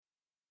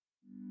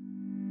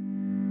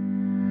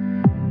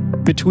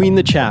Between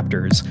the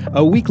Chapters,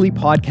 a weekly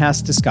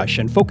podcast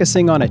discussion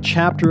focusing on a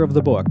chapter of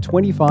the book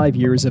 25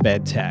 Years of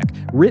Ed Tech,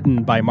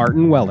 written by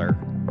Martin Weller.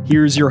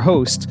 Here's your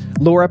host,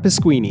 Laura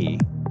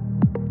Pasquini.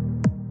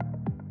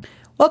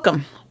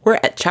 Welcome. We're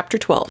at Chapter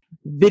 12.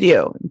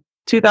 Video,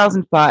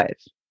 2005.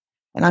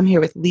 And I'm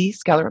here with Lee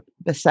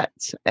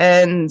Scalar-Bissett.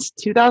 And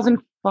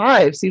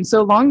 2005 seems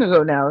so long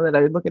ago now that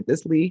I look at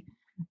this, Lee.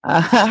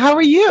 How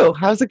are you?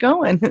 How's it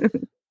going?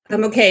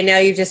 I'm okay. Now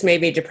you just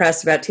made me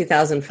depressed about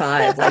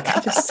 2005.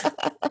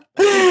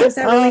 Was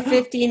that really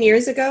 15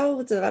 years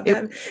ago? That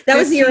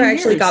was the year I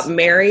actually got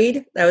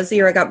married. That was the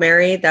year I got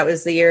married. That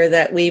was the year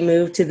that we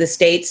moved to the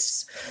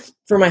States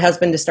for my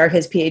husband to start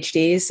his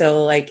PhD.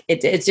 So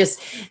it's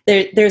just,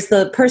 there's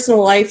the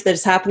personal life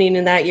that's happening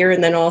in that year.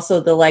 And then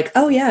also the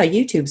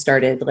YouTube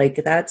started.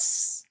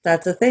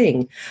 That's a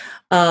thing.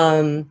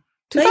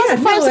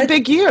 2005 is a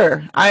big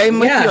year.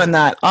 I'm with you on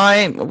that.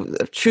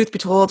 Truth be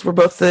told, we're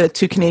both the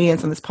two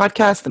Canadians on this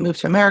podcast that moved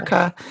to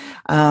America.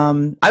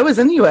 I was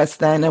in the US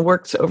then. I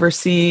worked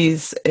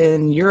overseas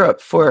in Europe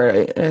for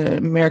an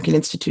American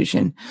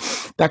institution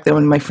back then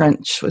when my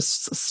French was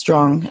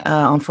strong.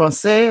 En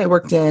français, I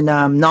worked in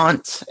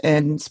Nantes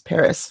and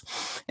Paris.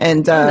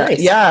 And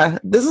nice.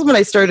 This is when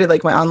I started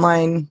my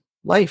online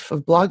life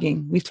of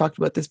blogging. We've talked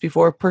about this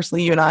before,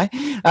 personally, you and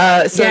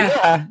I.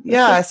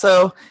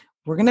 So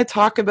we're going to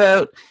talk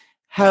about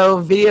how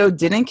video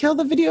didn't kill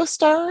the video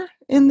star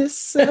in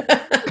this.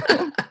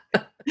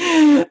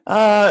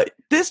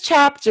 This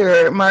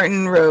chapter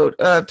Martin wrote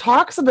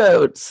talks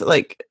about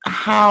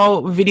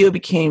how video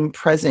became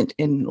present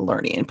in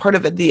learning, and part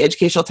of it, the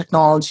educational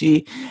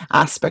technology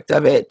aspect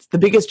of it. The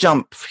biggest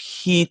jump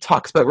he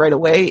talks about right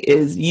away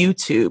is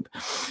YouTube.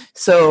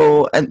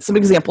 So, and some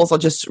examples I'll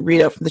just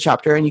read out from the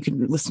chapter, and you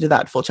can listen to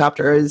that full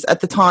chapter. Is at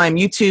the time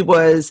YouTube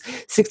was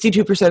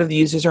 62% of the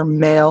users are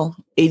male,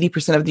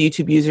 80% of the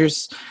YouTube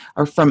users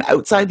are from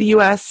outside the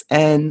US,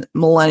 and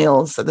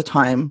millennials at the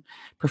time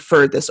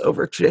preferred this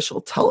over traditional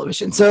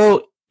television.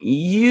 So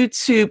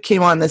YouTube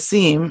came on the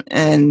scene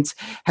and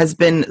has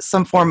been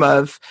some form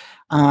of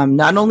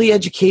not only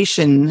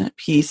education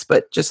piece,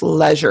 but just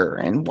leisure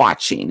and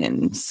watching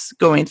and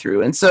going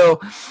through. And so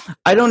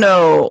I don't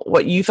know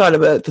what you thought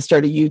about the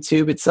start of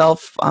YouTube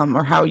itself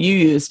or how you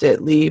used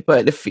it, Lee,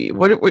 but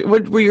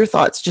what were your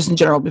thoughts just in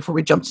general before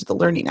we jump to the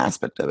learning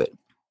aspect of it?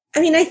 I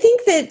mean, I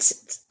think that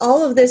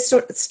all of this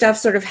sort of stuff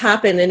sort of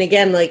happened. And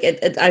again,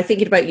 I'm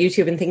thinking about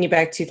YouTube and thinking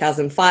back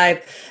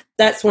 2005.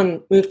 That's when I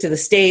moved to the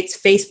States.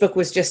 Facebook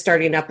was just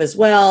starting up as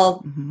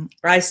well. Mm-hmm.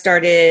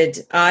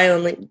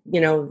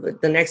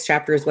 The next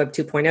chapter is Web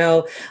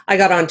 2.0. I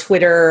got on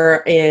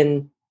Twitter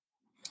in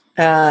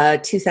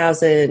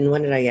 2000,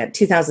 when did I get?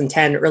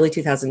 2010, early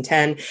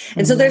 2010.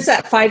 And so there's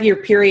that 5-year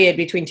period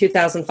between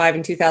 2005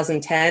 and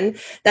 2010.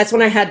 That's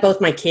when I had both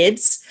my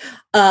kids.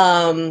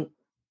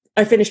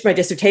 I finished my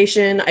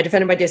dissertation. I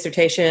defended my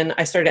dissertation.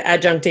 I started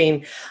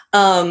adjuncting.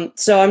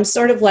 So I'm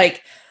sort of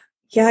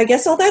I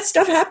guess all that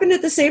stuff happened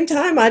at the same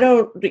time. I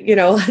don't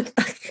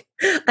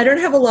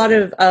have a lot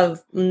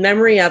of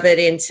memory of it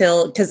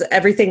because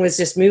everything was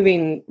just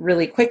moving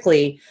really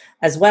quickly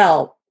as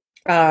well,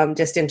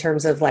 just in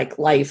terms of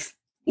life.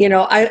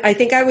 I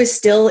think I was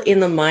still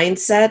in the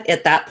mindset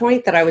at that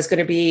point that I was going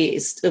to be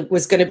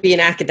an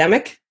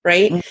academic,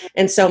 right? Mm-hmm.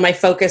 And so my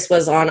focus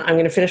was on, I'm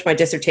going to finish my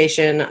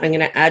dissertation, I'm going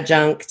to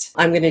adjunct,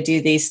 I'm going to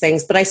do these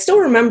things. But I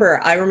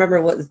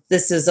remember what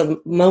this is a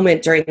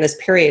moment during this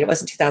period. It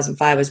wasn't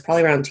 2005, it was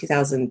probably around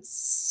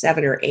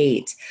 2007 or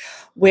 8,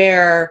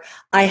 where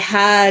I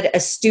had a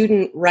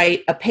student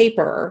write a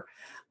paper.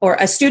 Or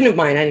a student of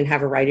mine, I didn't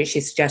have her write it, she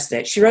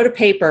suggested it. She wrote a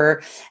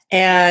paper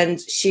and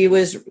she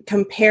was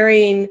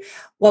comparing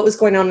what was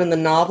going on in the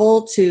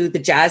novel to the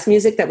jazz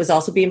music that was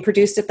also being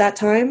produced at that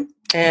time.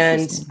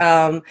 And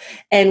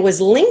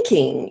was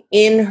linking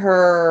in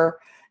her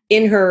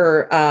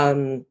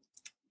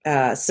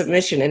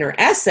submission, in her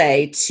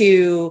essay,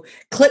 to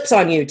clips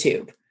on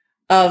YouTube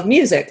of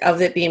music,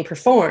 of it being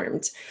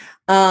performed.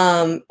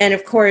 And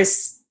of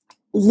course,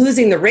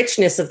 losing the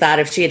richness of that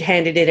if she had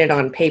handed it in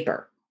on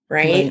paper,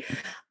 right?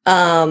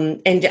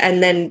 And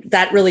then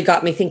that really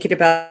got me thinking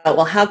about,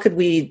 well, how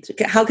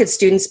could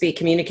students be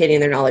communicating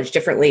their knowledge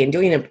differently and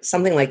doing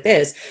something like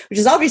this, which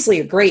is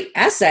obviously a great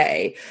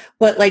essay,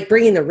 but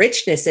bringing the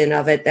richness in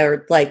of it,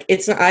 they're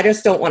it's not, I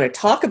just don't want to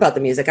talk about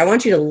the music. I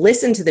want you to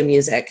listen to the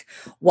music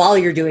while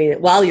you're doing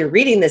it, while you're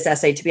reading this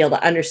essay, to be able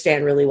to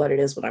understand really what it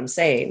is, what I'm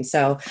saying.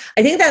 So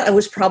I think that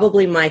was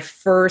probably my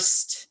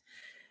first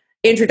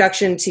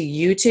introduction to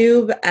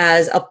YouTube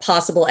as a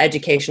possible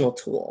educational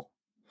tool.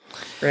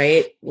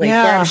 Right?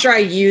 I'm sure I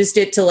used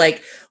it to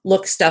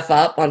look stuff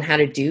up on how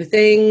to do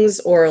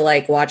things, or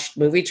watch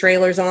movie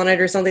trailers on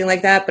it or something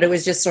like that. But it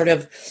was just sort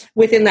of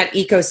within that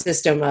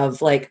ecosystem of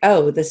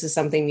this is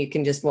something you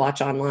can just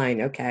watch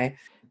online. Okay.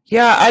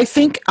 Yeah, I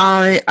think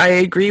I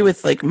agree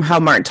with how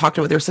Martin talked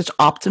about there was such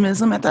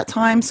optimism at that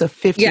time. So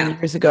 15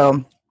 years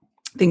ago,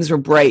 things were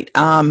bright.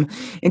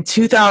 In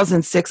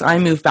 2006, I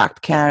moved back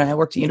to Canada. I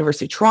worked at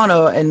University of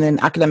Toronto and then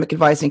Academic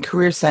Advising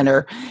Career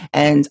Center.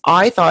 And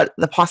I thought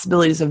the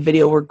possibilities of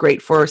video were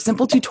great for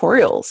simple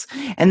tutorials.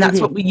 And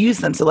that's what we use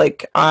them. So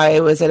like I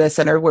was at a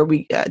center where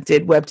we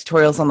did web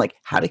tutorials on like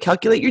how to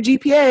calculate your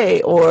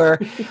GPA or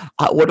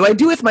what do I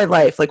do with my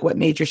life? Like what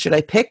major should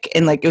I pick?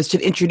 And like it was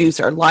to introduce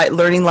our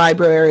learning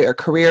library or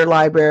career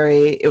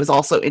library. It was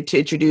also to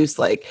introduce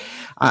like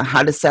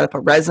how to set up a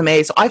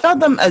resume. So I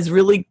found them as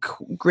really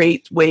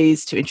great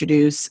ways to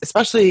introduce,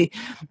 especially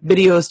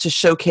videos to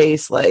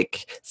showcase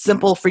like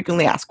simple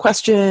frequently asked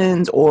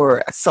questions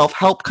or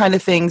self-help kind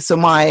of things. So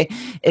my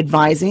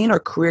advising or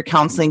career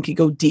counseling could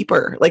go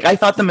deeper. Like I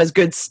thought them as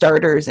good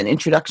starters and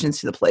introductions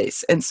to the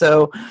place. And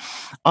so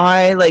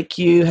I, like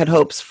you, had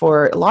hopes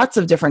for lots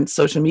of different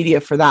social media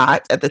for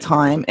that at the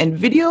time. And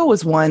video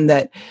was one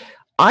that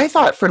I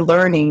thought for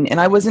learning, and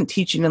I wasn't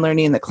teaching and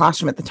learning in the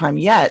classroom at the time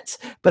yet,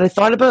 but I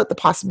thought about the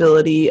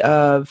possibility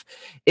of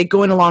it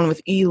going along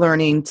with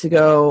e-learning to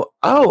go,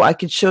 oh, I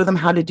could show them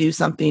how to do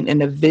something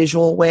in a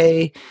visual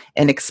way,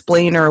 an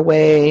explainer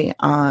way,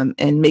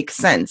 and make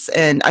sense.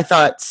 And I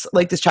thought,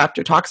 like this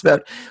chapter talks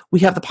about, we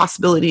have the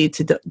possibility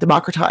to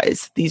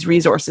democratize these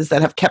resources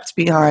that have kept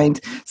behind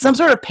some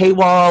sort of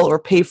paywall or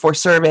pay for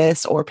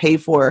service or pay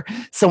for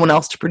someone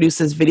else to produce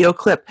this video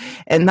clip.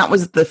 And that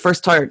was the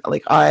first time,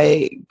 like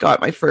I got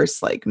my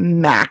first like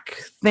Mac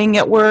thing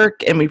at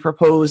work, and we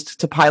proposed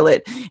to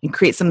pilot and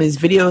create some of these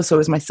videos. So it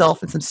was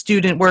myself and some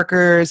student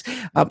workers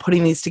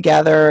putting these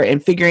together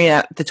and figuring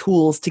out the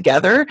tools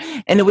together.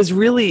 And it was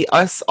really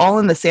us all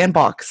in the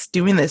sandbox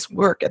doing this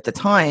work at the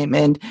time.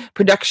 And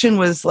production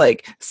was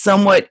like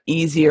somewhat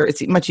easier.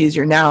 It's much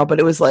easier now, but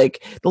it was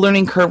like the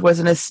learning curve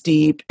wasn't as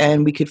steep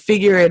and we could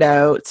figure it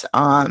out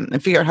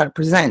and figure out how to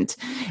present.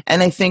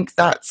 And I think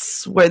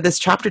that's where this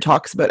chapter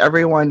talks about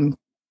everyone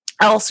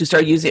else who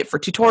started using it for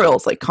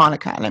tutorials like Khan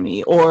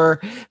Academy, or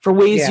for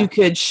ways you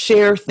could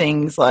share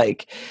things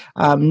like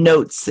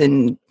notes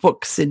and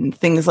books and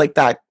things like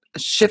that,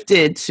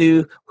 shifted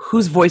to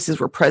whose voices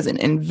were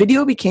present. And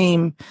video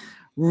became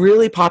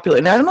really popular.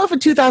 And I don't know if in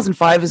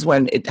 2005 is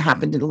when it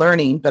happened in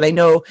learning, but I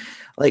know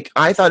like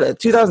I thought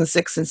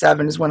 2006 and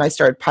 2007 is when I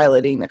started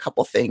piloting a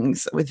couple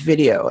things with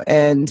video.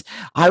 And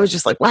I was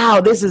just like, wow,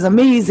 this is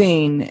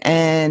amazing.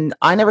 And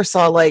I never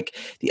saw like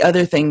the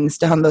other things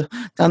down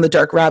the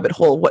dark rabbit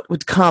hole, what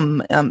would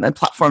come and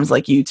platforms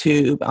like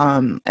YouTube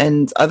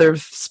and other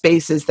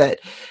spaces that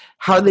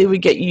how they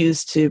would get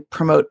used to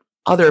promote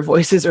other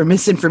voices or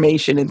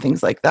misinformation and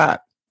things like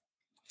that.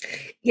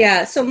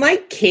 Yeah. So my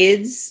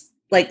kids,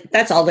 like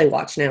that's all they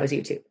watch now is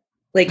YouTube.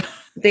 Like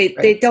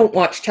they don't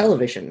watch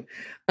television.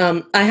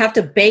 I have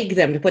to beg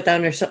them to put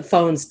down their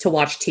phones to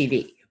watch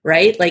TV,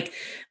 right? Like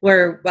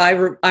where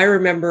I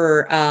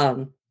remember,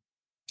 I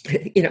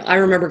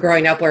remember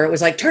growing up where it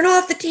was like, turn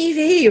off the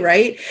TV,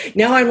 right?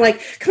 Now I'm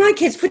like, come on,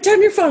 kids, put down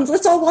your phones.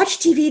 Let's all watch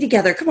TV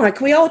together. Come on,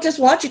 can we all just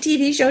watch a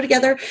TV show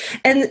together?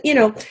 And,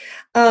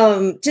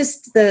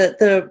 just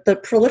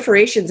the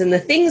proliferations and the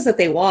things that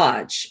they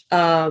watch,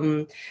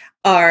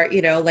 are,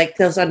 like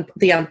those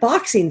the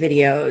unboxing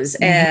videos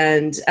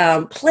and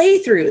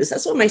playthroughs.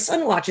 That's what my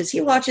son watches.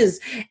 He watches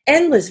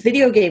endless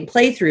video game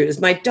playthroughs.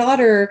 My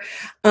daughter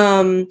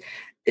my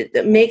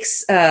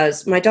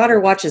daughter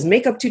watches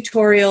makeup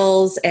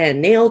tutorials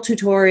and nail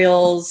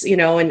tutorials,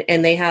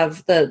 and they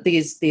have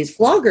these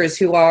vloggers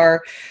who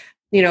are,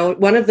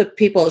 one of the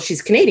people,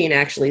 she's Canadian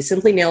actually,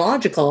 Simply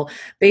Nailogical,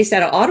 based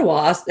out of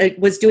Ottawa,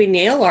 was doing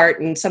nail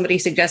art, and somebody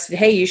suggested,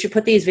 hey, you should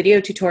put these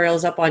video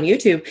tutorials up on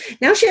YouTube.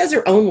 Now she has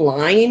her own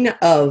line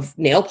of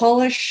nail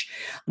polish,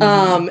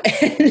 and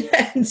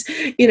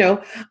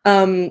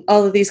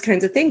all of these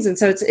kinds of things. And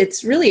so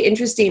it's really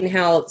interesting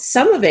how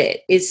some of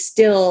it is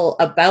still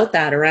about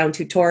that around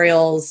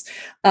tutorials.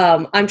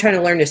 I'm trying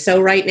to learn to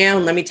sew right now.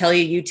 And let me tell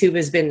you, YouTube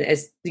has been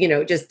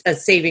just a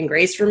saving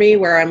grace for me,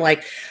 where I'm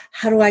like,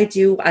 how do I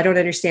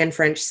don't understand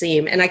French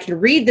seam, and I can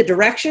read the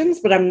directions,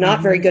 but I'm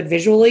not very good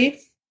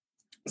visually.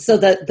 So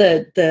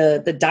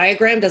the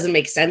diagram doesn't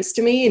make sense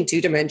to me in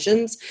 2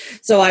 dimensions.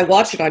 So I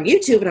watch it on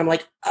YouTube and I'm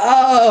like,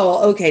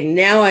 oh, okay,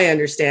 now I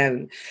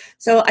understand.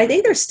 So I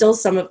think there's still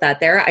some of that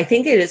there. I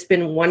think it has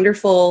been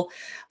wonderful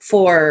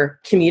for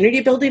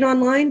community building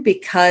online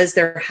because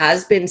there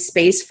has been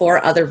space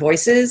for other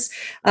voices,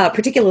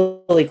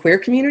 particularly queer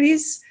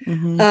communities,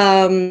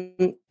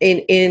 in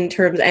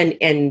terms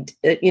and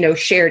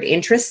shared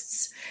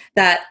interests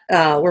that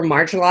were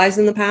marginalized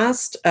in the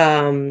past,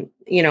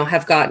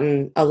 have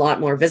gotten a lot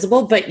more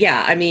visible. But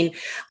yeah, I mean,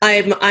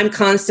 I'm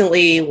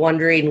constantly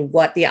wondering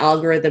what the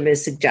algorithm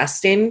is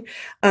suggesting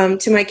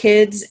to my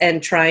kids,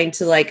 and trying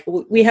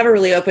to we have a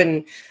really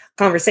open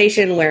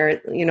conversation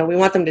where, we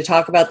want them to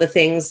talk about the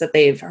things that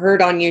they've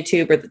heard on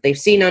YouTube or that they've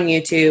seen on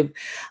YouTube,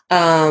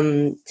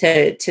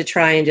 to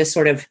try and just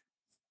sort of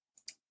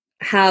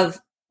have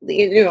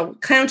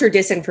counter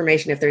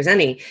disinformation if there's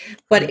any.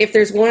 But if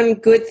there's one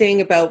good thing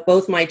about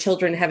both my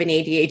children having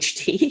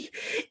ADHD,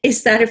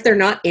 is that if they're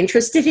not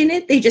interested in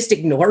it, they just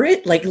ignore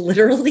it. Like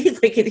literally,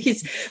 like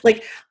it's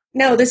like,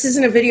 no, this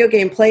isn't a video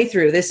game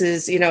playthrough. This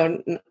is,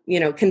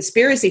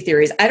 conspiracy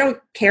theories. I don't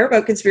care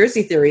about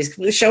conspiracy theories.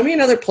 Show me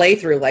another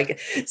playthrough. Like,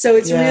 so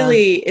it's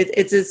really,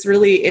 it's this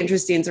really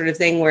interesting sort of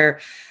thing where,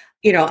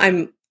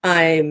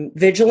 I'm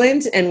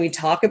vigilant and we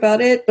talk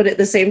about it, but at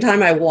the same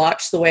time, I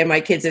watch the way my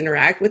kids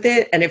interact with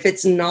it. And if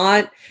it's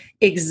not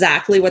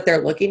exactly what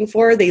they're looking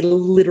for, they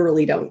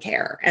literally don't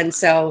care. And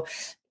so,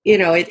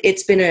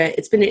 it's been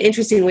an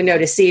interesting window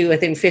to see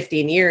within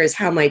 15 years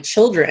how my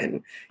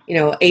children,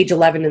 age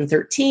 11 and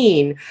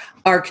 13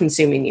 are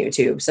consuming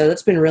YouTube. So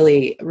that's been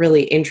really,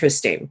 really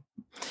interesting.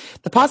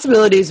 The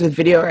possibilities with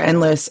video are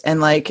endless,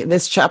 and like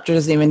this chapter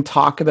doesn't even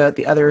talk about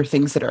the other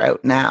things that are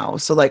out now.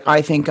 So like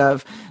I think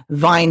of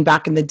Vine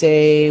back in the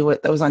day,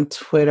 what that was on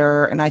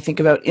Twitter, and I think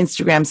about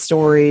Instagram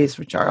stories,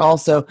 which are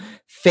also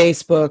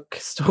Facebook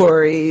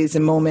stories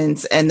and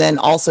moments, and then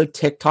also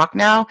TikTok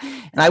now.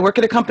 And I work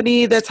at a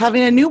company that's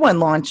having a new one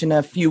launch in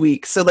a few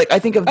weeks. So like I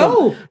think of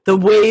the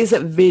ways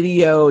that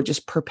video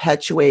just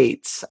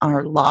perpetuates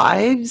our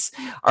lives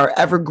are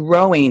ever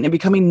growing and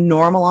becoming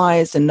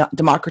normalized and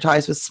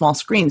democratized with small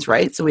screens,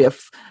 right? So we have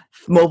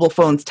mobile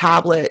phones,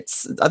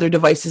 tablets, other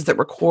devices that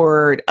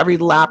record. Every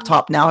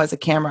laptop now has a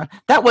camera.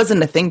 That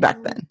wasn't a thing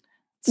back then.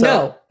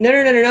 So.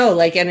 No.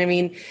 Like, and I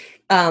mean,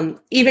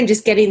 even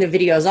just getting the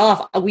videos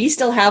off, we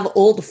still have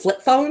old flip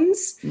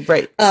phones.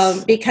 Right.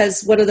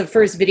 Because one of the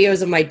first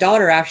videos of my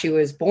daughter after she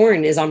was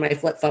born is on my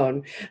flip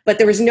phone, but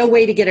there was no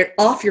way to get it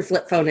off your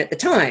flip phone at the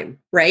time,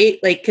 right?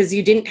 Like, because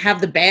you didn't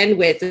have the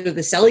bandwidth or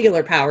the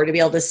cellular power to be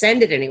able to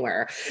send it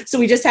anywhere. So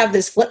we just have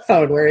this flip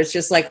phone where it's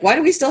just like, why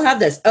do we still have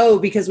this? Oh,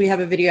 because we have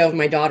a video of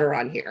my daughter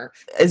on here.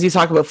 As you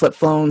talk about flip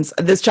phones,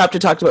 this chapter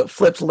talked about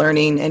flipped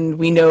learning, and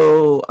we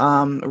know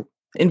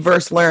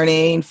inverse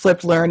learning,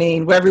 flipped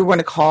learning, whatever you want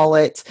to call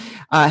it,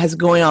 has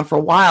going on for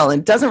a while,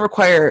 and doesn't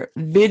require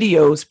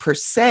videos per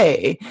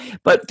se,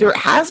 but there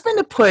has been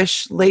a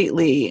push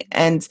lately.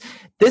 And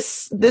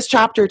this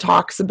chapter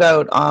talks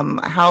about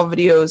how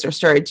videos are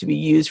started to be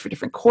used for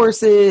different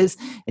courses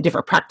and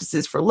different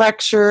practices for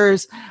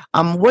lectures.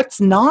 What's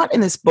not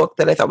in this book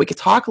that I thought we could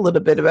talk a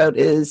little bit about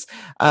is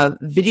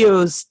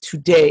videos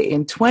today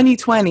in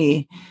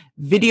 2020.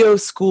 Video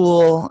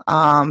school,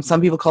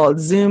 some people call it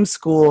Zoom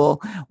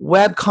school,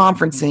 web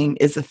conferencing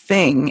is a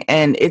thing,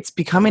 and it's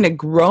becoming a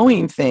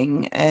growing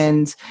thing.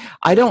 And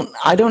I don't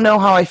know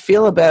how I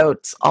feel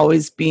about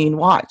always being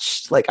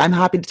watched. Like, I'm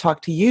happy to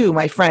talk to you,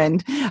 my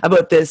friend,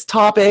 about this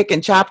topic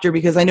and chapter,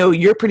 because I know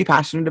you're pretty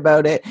passionate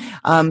about it.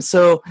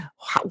 So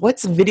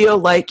what's video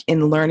like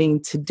in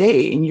learning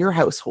today in your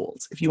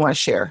household, if you want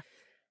to share?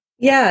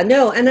 Yeah,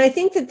 no. And I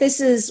think that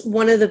this is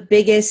one of the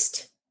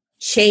biggest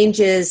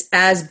changes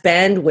as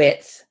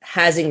bandwidth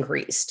has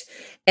increased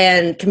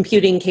and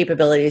computing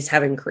capabilities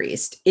have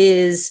increased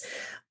is,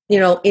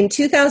 in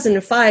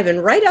 2005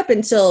 and right up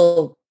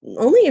until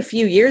only a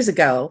few years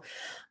ago,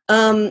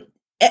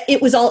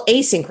 it was all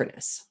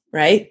asynchronous,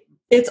 right?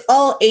 It's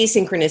all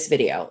asynchronous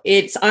video.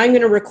 I'm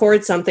going to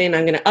record something,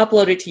 I'm going to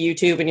upload it to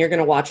YouTube, and you're going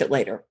to watch it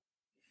later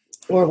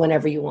or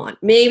whenever you want.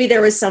 Maybe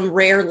there was some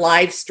rare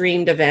live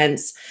streamed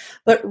events,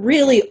 but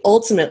really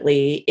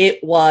ultimately it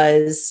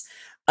was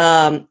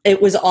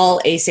all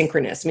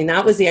asynchronous. I mean,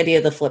 that was the idea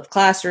of the flipped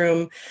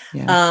classroom.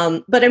 Yeah.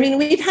 But I mean,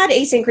 we've had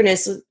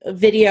asynchronous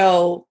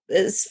video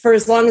for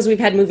as long as we've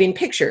had moving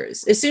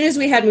pictures. As soon as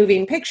we had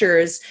moving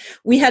pictures,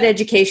 we had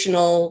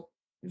educational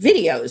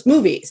videos,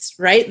 movies,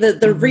 right?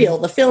 The reel,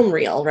 the film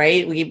reel,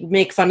 right? We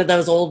make fun of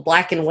those old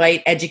black and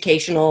white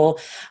educational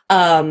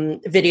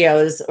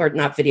videos, or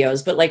not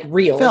videos, but like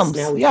reels. Films.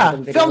 Now we call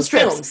them videos. Film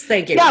strips. Films.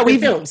 Thank you. Yeah,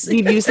 we've films.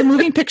 used the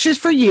moving pictures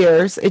for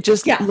years. It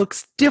just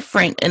looks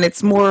different, and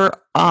it's more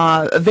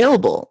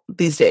available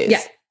these days.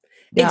 Yeah.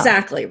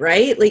 Exactly,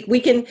 right? Like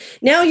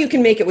now you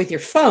can make it with your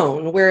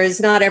phone,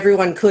 whereas not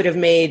everyone could have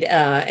made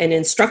an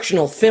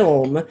instructional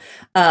film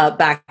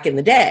back in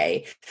the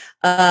day.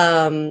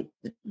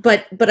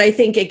 But I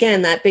think,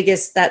 again, that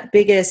biggest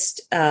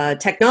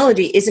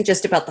technology isn't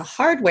just about the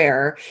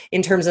hardware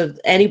in terms of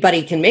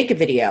anybody can make a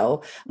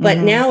video, but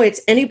now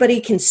it's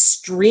anybody can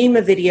stream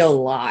a video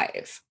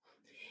live.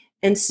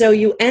 And so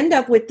you end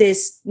up with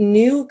this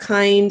new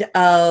kind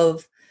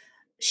of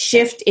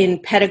shift in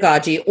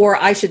pedagogy, or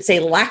I should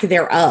say lack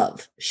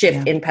thereof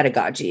shift in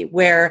pedagogy,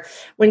 where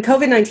when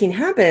COVID-19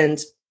 happened,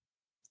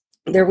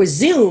 there was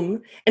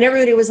Zoom and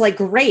everybody was like,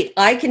 great,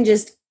 I can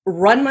just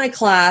run my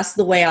class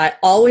the way I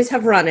always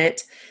have run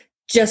it,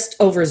 just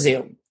over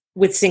Zoom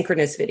with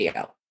synchronous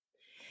video.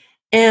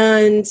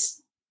 And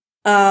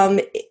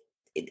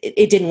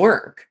it didn't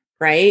work.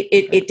 Right?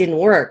 It didn't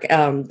work.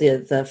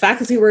 The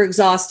faculty were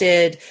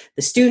exhausted.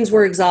 The students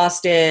were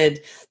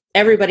exhausted.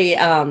 Everybody,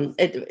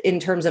 in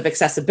terms of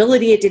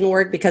accessibility, it didn't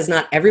work because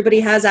not everybody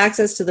has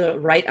access to the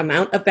right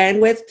amount of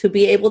bandwidth to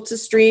be able to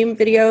stream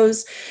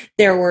videos.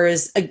 There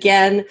was,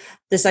 again,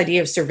 this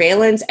idea of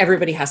surveillance.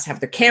 Everybody has to have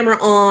their camera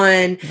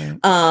on.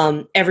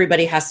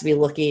 Everybody has to be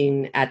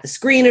looking at the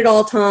screen at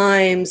all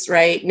times,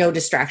 right? No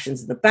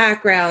distractions in the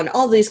background,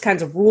 all these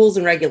kinds of rules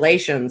and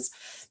regulations.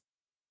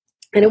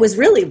 And it was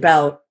really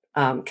about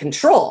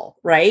control,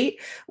 right?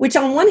 Which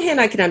on one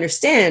hand I can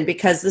understand,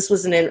 because this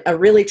was a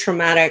really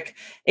traumatic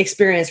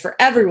experience for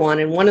everyone.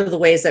 And one of the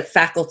ways that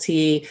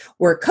faculty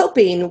were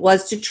coping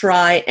was to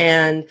try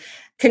and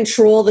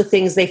control the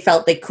things they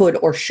felt they could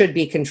or should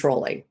be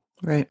controlling.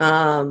 Right.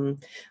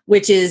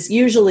 Which is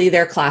usually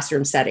their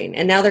classroom setting.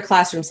 And now their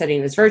classroom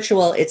setting is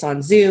virtual. It's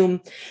on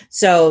Zoom.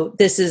 So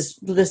this is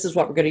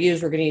what we're going to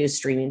use. We're going to use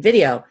streaming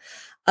video.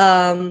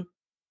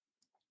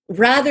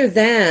 Rather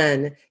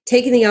than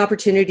taking the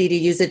opportunity to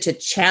use it to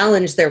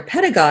challenge their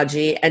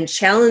pedagogy and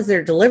challenge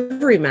their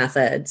delivery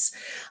methods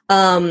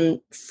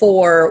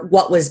for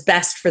what was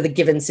best for the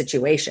given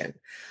situation.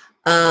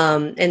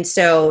 And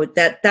so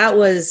that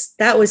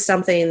was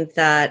something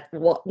that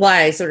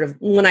why I sort of,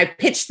 when I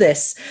pitched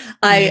this,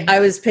 I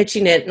was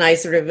pitching it and I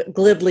sort of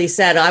glibly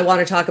said, I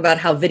want to talk about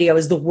how video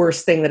is the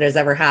worst thing that has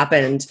ever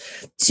happened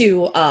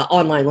to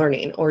online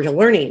learning or to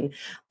learning.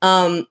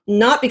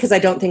 Not because I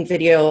don't think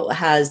video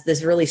has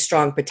this really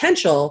strong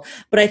potential,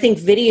 but I think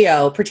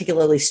video,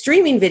 particularly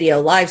streaming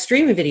video, live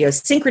streaming video,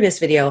 synchronous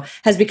video,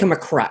 has become a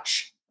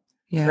crutch,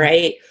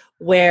 right?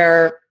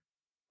 Where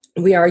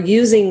we are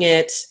using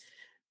it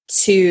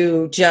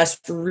to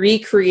just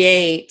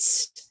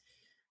recreate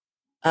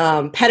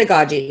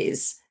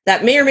pedagogies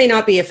that may or may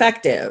not be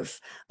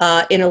effective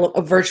in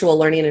a virtual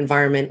learning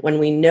environment, when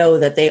we know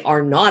that they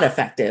are not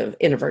effective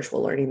in a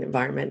virtual learning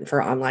environment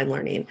for online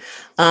learning.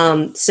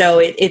 So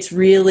it's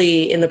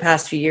really, in the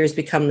past few years,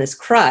 become this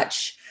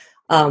crutch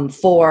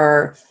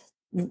for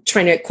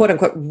trying to, quote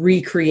unquote,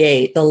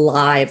 recreate the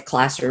live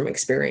classroom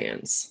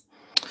experience.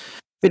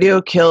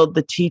 Video killed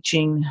the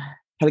teaching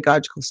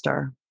pedagogical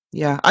star.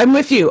 Yeah, I'm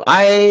with you.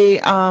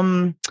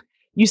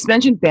 You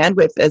mentioned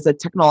bandwidth as a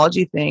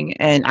technology thing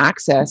and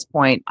access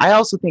point. I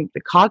also think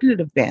the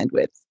cognitive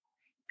bandwidth,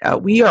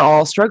 we are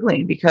all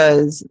struggling,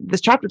 because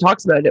this chapter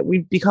talks about it.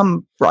 We've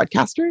become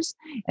broadcasters,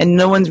 and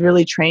no one's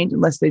really trained,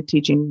 unless they're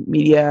teaching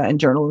media and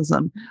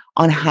journalism,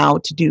 on how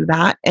to do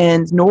that.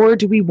 And nor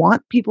do we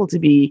want people to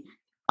be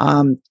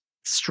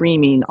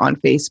streaming on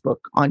Facebook,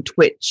 on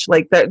Twitch.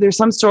 Like there's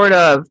some sort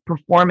of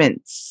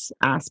performance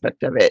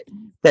aspect of it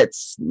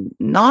that's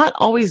not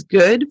always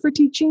good for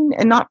teaching,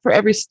 and not for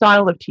every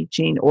style of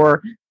teaching,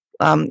 or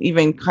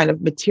even kind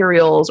of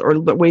materials or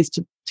ways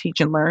to teach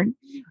and learn.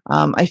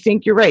 I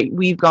think you're right.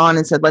 We've gone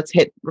and said, let's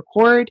hit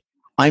record.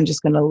 I'm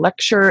just going to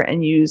lecture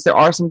and there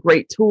are some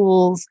great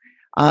tools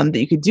that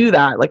you could do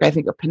that. Like, I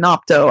think of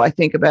Panopto, I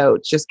think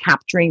about just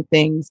capturing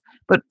things.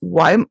 But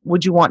why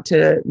would you want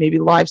to maybe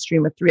live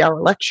stream a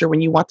 3-hour lecture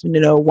when you want them to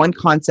know one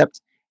concept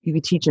you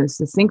could teach in a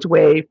succinct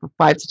way for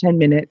 5 to 10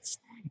 minutes,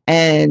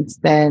 and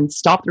then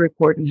stop the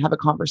record and have a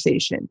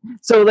conversation?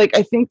 So like,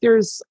 I think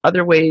there's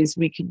other ways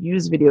we could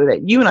use video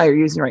that you and I are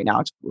using right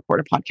now to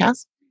record a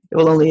podcast. It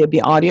will only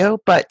be audio,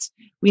 but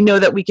we know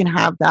that we can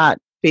have that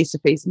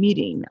face-to-face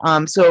meeting.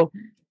 So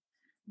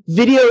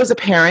video is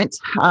apparent.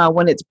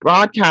 When it's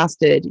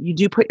broadcasted, you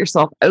do put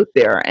yourself out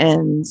there,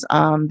 and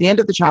the end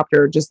of the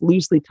chapter just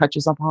loosely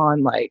touches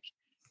upon like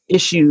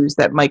issues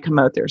that might come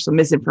out there. So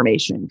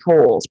misinformation,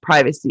 trolls,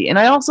 privacy. And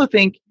I also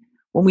think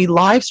when we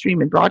live stream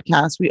and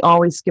broadcast, we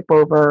always skip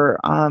over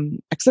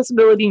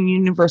accessibility and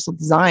universal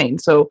design.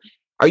 So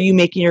are you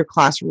making your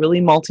class really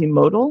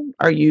multimodal?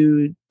 Are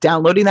you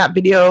downloading that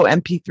video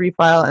MP3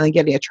 file and then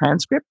getting a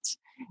transcript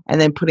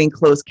and then putting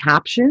closed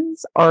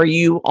captions? Are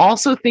you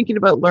also thinking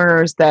about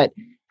learners that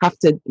have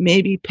to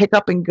maybe pick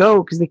up and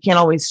go because they can't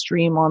always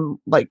stream on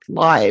like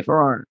live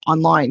or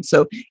online?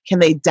 So can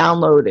they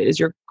download it? Is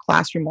your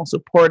classroom also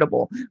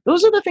portable?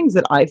 Those are the things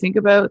that I think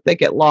about that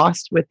get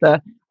lost with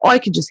I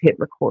can just hit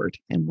record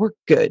and we're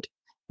good.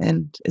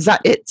 And is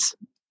that it?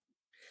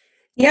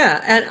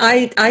 Yeah, and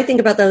I think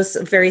about those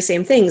very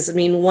same things. I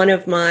mean, one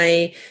of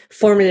my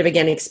formative,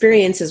 again,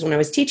 experiences when I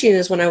was teaching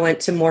is when I went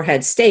to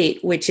Moorhead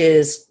State, which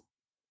is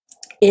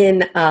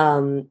in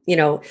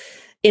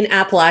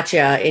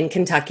Appalachia, in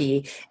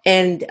Kentucky,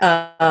 and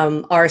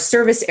our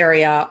service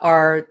area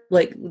are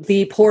like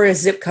the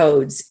poorest zip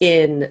codes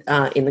in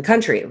the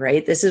country,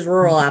 right? This is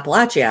rural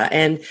Appalachia,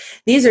 and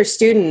these are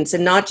students,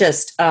 and not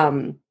just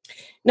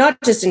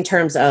in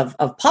terms of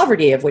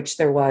poverty, of which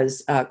there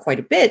was quite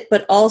a bit,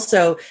 but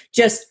also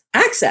just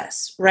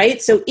access,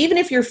 right? So even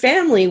if your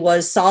family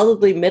was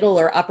solidly middle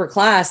or upper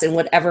class in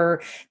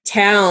whatever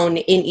town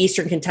in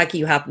Eastern Kentucky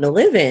you happen to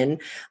live in,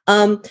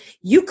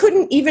 you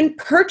couldn't even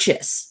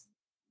purchase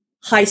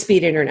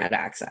high-speed internet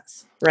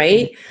access,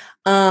 right?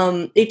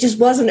 It just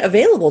wasn't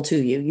available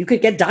to you. You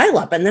could get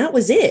dial-up, and that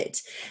was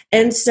it.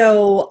 And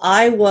so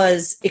I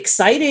was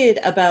excited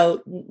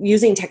about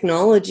using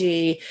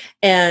technology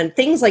and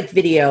things like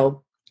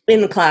video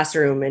in the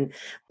classroom,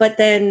 but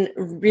then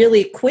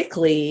really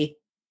quickly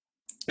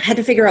had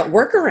to figure out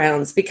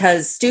workarounds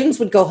because students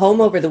would go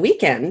home over the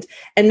weekend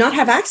and not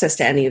have access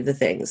to any of the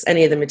things,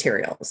 any of the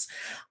materials.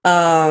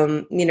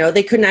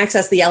 They couldn't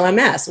access the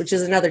LMS, which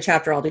is another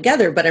chapter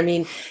altogether. But I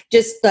mean,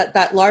 just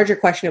that larger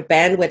question of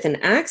bandwidth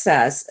and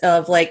access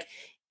of like,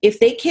 if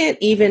they can't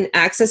even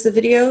access the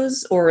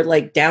videos or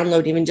like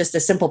download even just a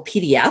simple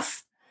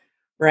PDF,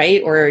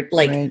 right? Or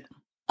like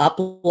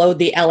upload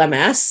the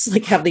LMS,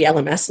 like have the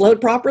LMS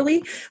load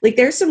properly. Like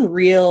there's some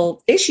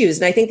real issues.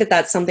 And I think that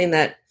that's something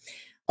that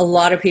a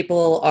lot of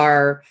people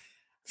are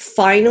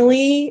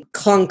finally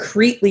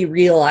concretely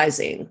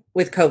realizing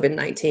with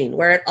COVID-19,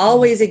 where it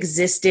always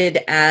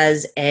existed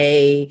as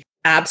a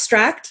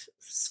abstract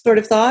sort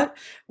of thought,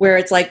 where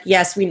it's like,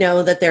 yes, we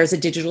know that there's a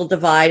digital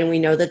divide and we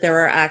know that there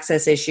are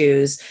access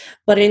issues,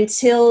 but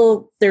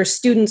until their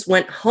students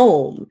went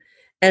home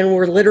and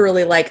were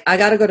literally like, I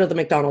got to go to the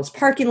McDonald's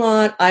parking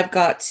lot, I've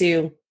got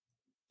to,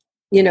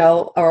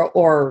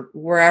 or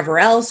wherever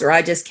else, or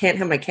I just can't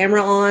have my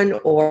camera on,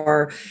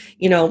 or,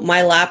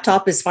 my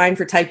laptop is fine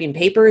for typing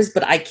papers,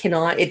 but I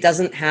cannot, it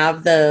doesn't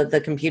have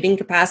the computing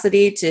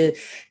capacity to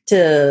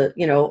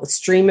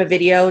stream a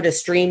video, to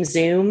stream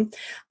Zoom.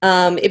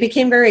 It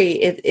became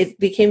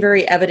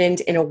very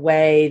evident in a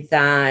way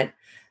that,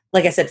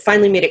 like I said,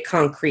 finally made it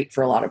concrete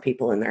for a lot of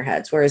people in their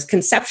heads, whereas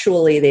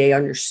conceptually they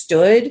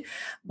understood,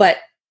 but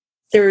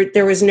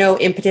there was no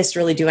impetus to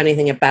really do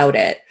anything about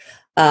it.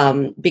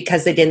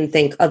 Because they didn't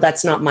think, oh,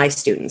 that's not my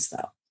students,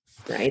 though,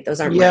 right? Those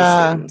aren't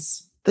my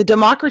students. The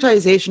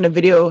democratization of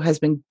video has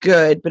been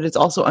good, but it's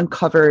also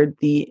uncovered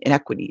the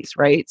inequities,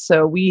 right?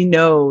 So we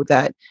know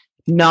that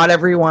not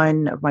every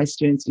one of my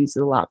students uses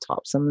a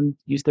laptop. Some of them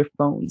use their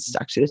phones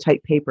actually to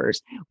type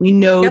papers. We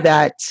know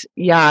that,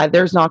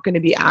 there's not going to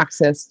be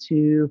access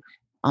to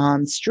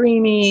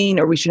streaming,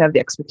 or we should have the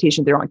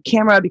expectation they're on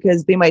camera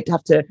because they might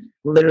have to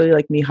literally,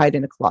 like me, hide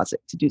in a closet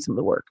to do some of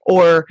the work,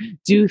 or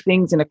do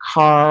things in a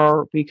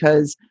car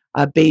because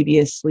a baby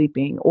is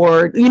sleeping,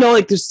 or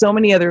there's so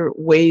many other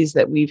ways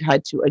that we've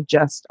had to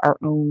adjust our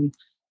own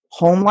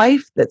home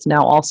life that's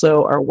now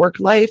also our work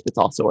life, that's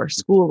also our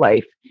school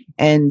life,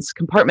 and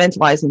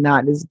compartmentalizing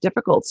that is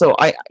difficult. So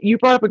you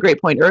brought up a great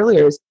point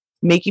earlier, is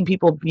making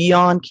people be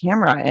on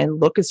camera and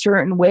look a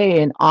certain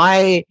way, and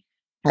I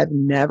have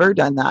never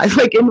done that.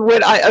 Like, in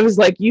what I was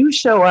like, you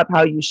show up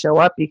how you show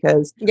up,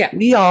 because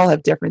we all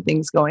have different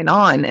things going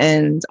on.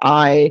 And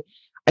I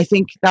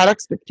think that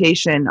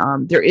expectation,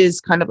 there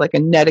is kind of like a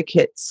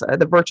netiquette,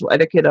 the virtual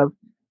etiquette of,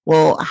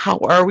 well, how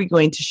are we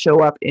going to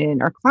show up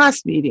in our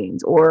class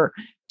meetings? Or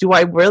do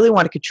I really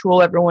want to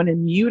control everyone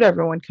and mute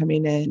everyone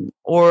coming in?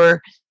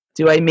 Or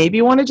do I maybe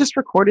want to just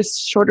record a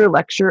shorter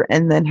lecture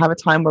and then have a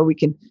time where we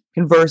can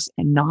converse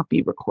and not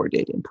be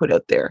recorded and put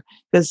out there?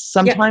 Because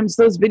sometimes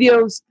those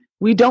videos,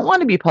 we don't want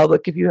to be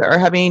public if you are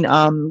having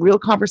real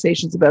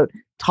conversations about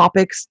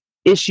topics,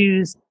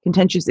 issues,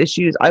 contentious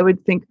issues. I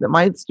would think that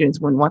my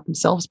students wouldn't want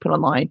themselves put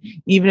online,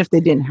 even if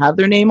they didn't have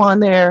their name on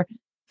there.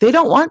 They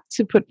don't want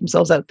to put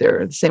themselves out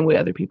there the same way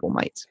other people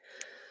might.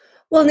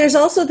 Well, and there's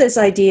also this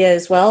idea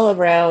as well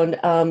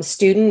around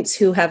students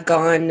who have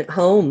gone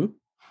home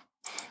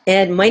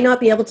and might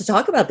not be able to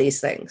talk about these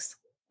things,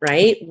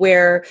 right?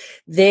 Where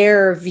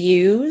their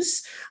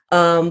views,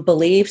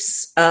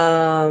 beliefs,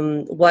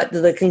 what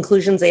the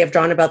conclusions they have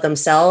drawn about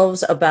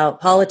themselves,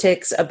 about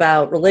politics,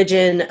 about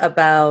religion,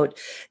 about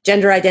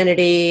gender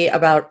identity,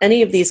 about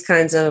any of these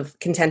kinds of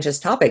contentious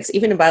topics,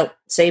 even about,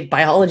 say,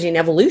 biology and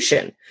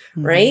evolution,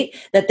 right?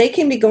 That they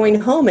can be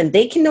going home and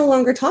they can no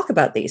longer talk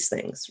about these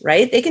things,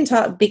 right? They can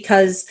talk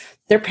because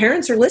their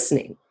parents are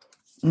listening,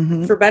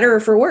 for better or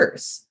for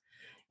worse,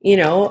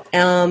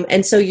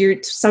 and so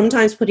you're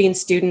sometimes putting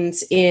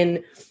students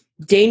in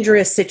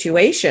dangerous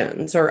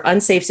situations or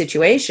unsafe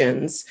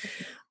situations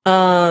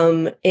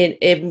when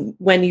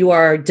you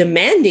are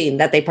demanding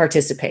that they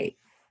participate,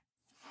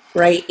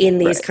 right, in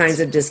these kinds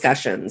of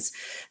discussions.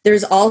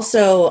 There's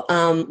also,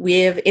 we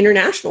have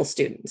international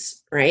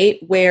students, right,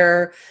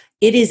 where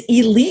it is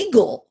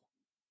illegal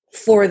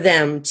for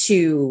them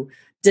to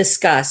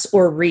discuss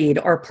or read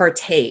or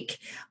partake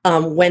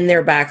when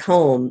they're back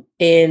home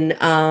in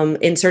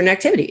certain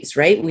activities,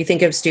 right? We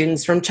think of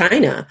students from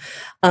China,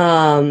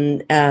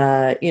 and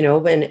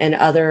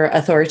other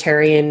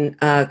authoritarian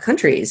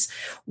countries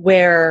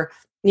where,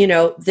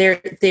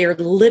 it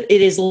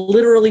is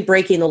literally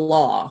breaking the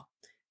law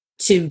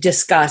to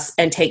discuss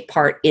and take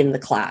part in the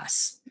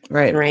class.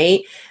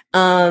 Right.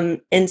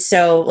 And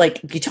so,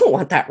 like, you don't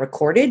want that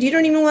recorded. You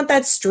don't even want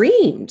that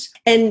streamed.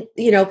 And,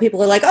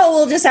 people are like, oh,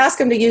 we'll just ask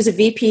them to use a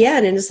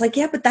VPN. And it's like,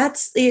 yeah, but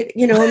that's,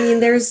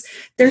 there's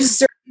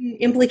certain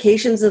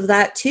implications of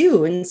that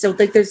too. And so,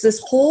 like, there's this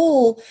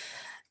whole,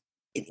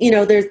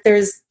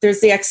 there's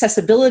the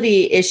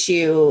accessibility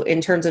issue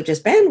in terms of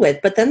just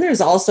bandwidth, but then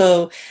there's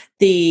also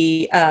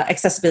the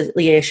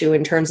accessibility issue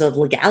in terms of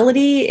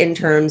legality, in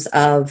terms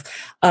of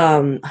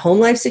home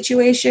life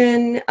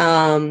situation.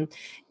 I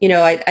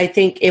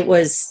think it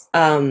was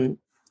Tressie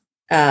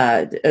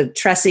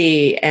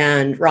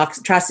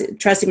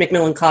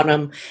McMillan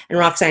Cottom and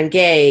Roxane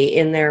Gay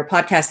in their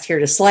podcast Here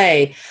to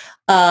Slay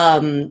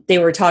they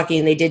were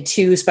talking, they did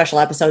 2 special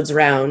episodes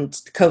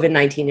around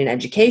COVID-19 in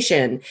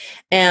education.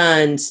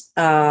 And,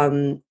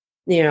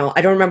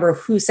 I don't remember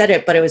who said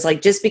it, but it was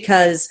like, just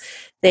because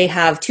they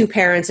have 2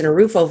 parents and a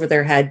roof over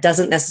their head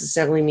doesn't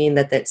necessarily mean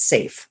that that's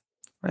safe.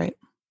 Right.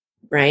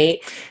 Right.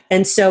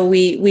 And so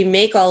we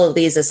make all of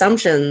these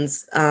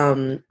assumptions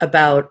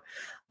about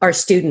our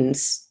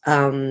students,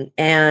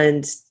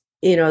 and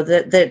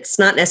that's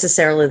not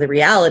necessarily the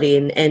reality,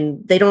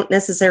 and they don't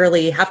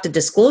necessarily have to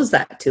disclose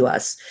that to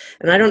us.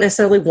 And I don't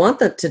necessarily want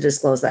them to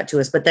disclose that to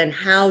us, but then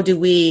how do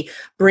we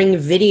bring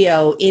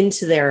video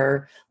into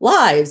their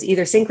lives,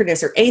 either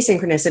synchronous or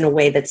asynchronous, in a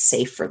way that's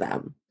safe for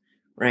them,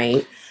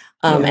 right?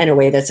 And a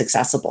way that's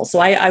accessible. So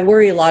I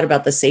worry a lot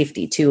about the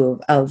safety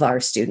too of our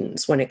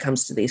students when it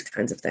comes to these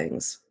kinds of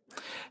things.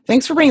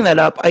 Thanks for bringing that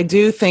up. I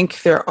do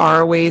think there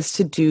are ways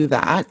to do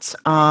that.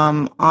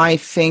 I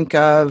think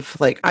of,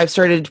 like, I've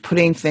started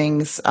putting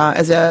things,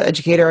 as an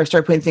educator, I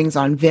started putting things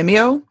on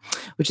Vimeo,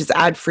 which is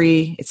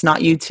ad-free. It's not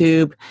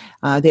YouTube.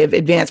 They have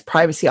advanced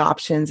privacy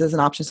options as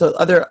an option. So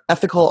other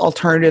ethical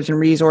alternatives and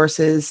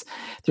resources.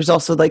 There's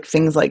also like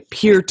things like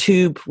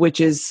PeerTube, which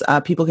is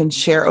people can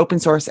share open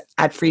source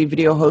ad-free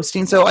video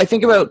hosting. So I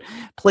think about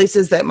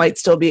places that might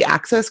still be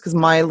accessed, because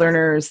my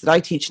learners that I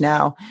teach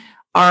now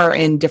are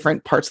in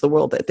different parts of the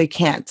world that they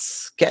can't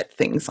get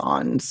things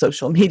on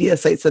social media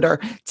sites that are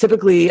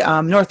typically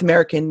North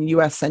American,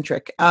 US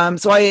centric.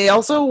 So I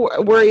also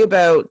worry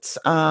about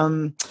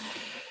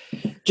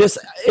just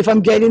if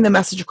I'm getting the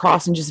message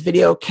across in just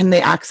video, can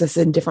they access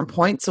it in different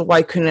points? So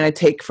why couldn't I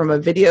take from a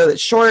video that's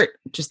short,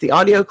 just the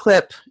audio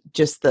clip,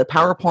 just the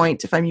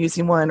PowerPoint if I'm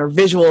using one, or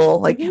visual?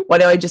 Like, why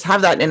do I just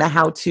have that in a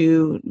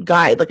how-to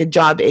guide, like a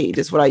job aid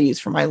is what I use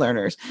for my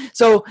learners.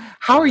 So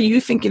how are you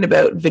thinking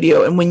about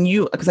video? And when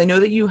because I know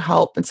that you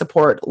help and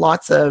support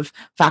lots of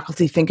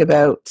faculty think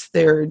about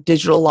their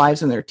digital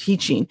lives when they're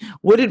teaching,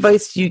 what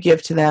advice do you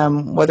give to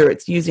them, whether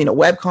it's using a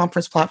web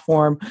conference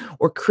platform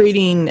or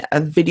creating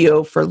a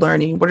video for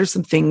learning? What are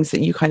some things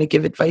that you kind of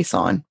give advice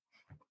on?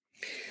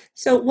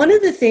 So one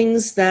of the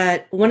things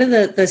one of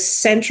the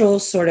central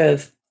sort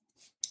of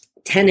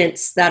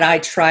tenets that I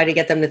try to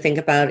get them to think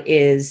about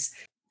is,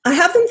 I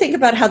have them think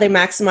about how they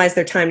maximize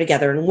their time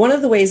together. And one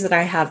of the ways that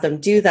I have them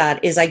do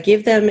that is I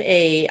give them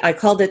I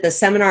called it the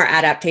seminar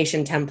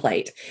adaptation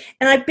template.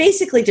 And I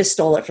basically just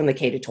stole it from the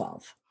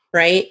K-12,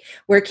 right?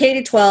 Where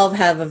K-12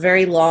 have a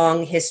very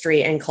long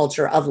history and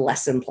culture of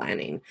lesson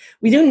planning.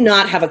 We do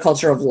not have a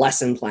culture of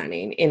lesson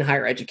planning in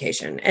higher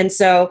education. And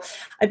so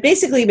I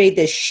basically made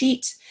this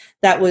sheet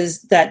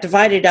that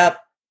divided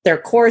up their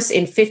course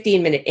in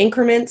 15-minute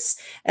increments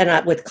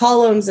and with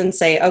columns, and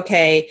say,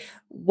 okay,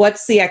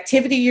 what's the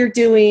activity you're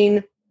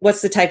doing?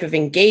 What's the type of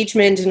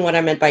engagement? And what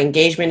I meant by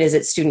engagement, is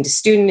it student to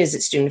student? Is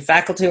it student to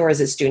faculty? Or is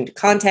it student to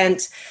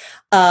content?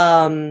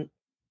 What's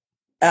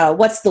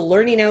the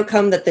learning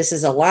outcome that this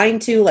is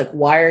aligned to? Like,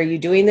 why are you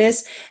doing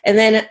this? And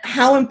then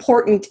how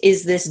important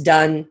is this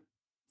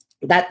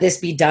that this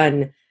be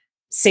done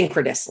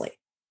synchronously,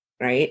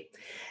 right?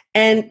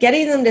 And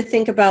getting them to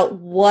think about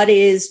what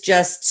is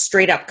just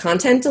straight up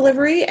content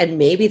delivery. And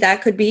maybe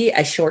that could be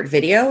a short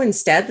video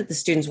instead that the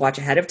students watch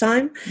ahead of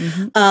time.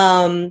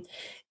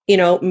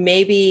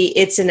 Maybe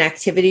it's an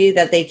activity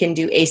that they can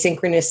do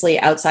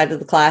asynchronously outside of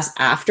the class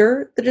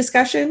after the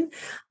discussion.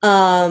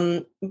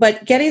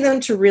 But getting them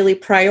to really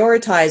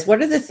prioritize,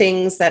 what are the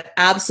things that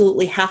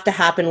absolutely have to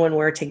happen when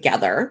we're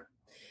together?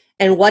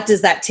 And what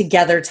does that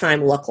together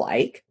time look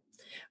like?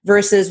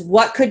 Versus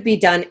what could be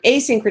done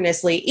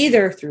asynchronously,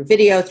 either through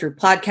video, through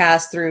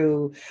podcast,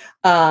 through,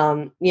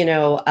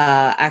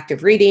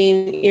 active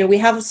reading. We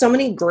have so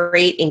many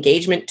great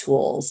engagement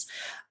tools.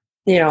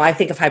 I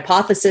think of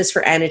Hypothesis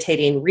for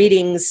annotating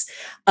readings.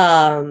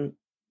 That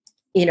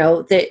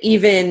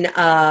even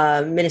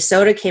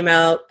Minnesota came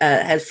out,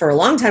 has for a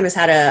long time has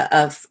had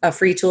a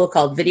free tool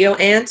called Video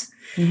Ant,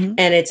 and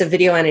it's a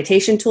video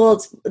annotation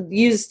tool.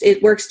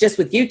 It works just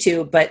with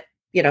YouTube, but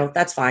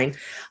that's fine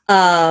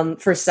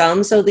for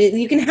some. So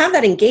you can have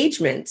that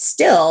engagement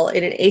still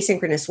in an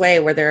asynchronous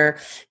way, where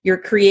you're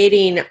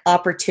creating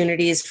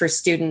opportunities for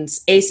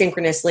students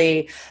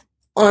asynchronously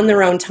on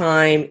their own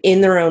time,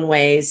 in their own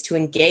ways, to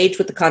engage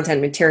with the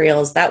content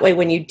materials. That way,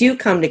 when you do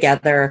come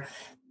together,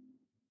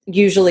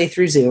 usually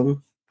through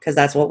Zoom, because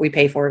that's what we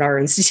pay for at our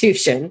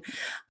institution,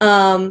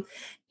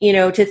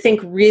 to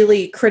think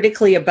really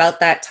critically about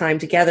that time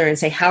together and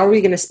say, how are we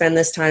going to spend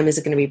this time? Is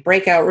it going to be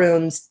breakout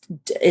rooms?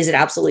 Is it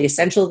absolutely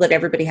essential that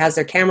everybody has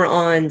their camera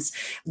on?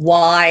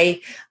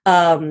 Why?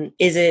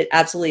 Is it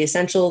absolutely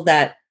essential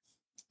that,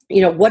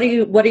 what are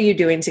you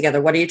doing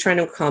together? What are you trying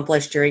to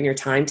accomplish during your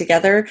time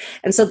together?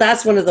 And so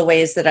that's one of the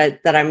ways that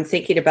I'm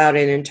thinking about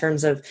it in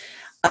terms of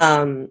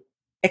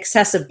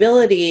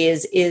accessibility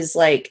is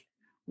like,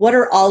 what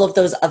are all of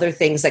those other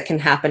things that can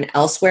happen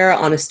elsewhere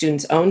on a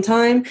student's own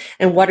time?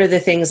 And what are the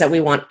things that we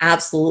want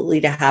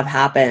absolutely to have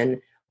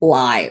happen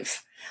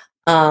live?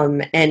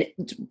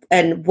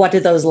 And what do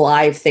those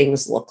live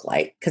things look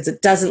like? Because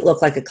it doesn't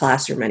look like a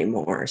classroom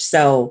anymore.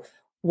 So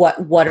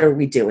what are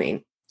we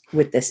doing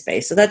with this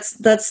space? So that's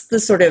the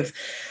sort of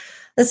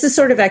That's the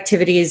sort of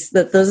activities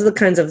those are the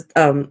kinds of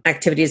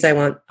activities I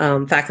want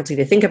faculty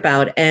to think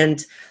about.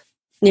 And,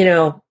 you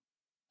know,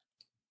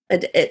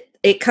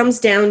 it comes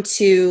down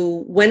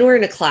to when we're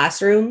in a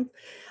classroom,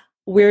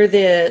 we're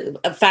the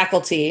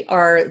faculty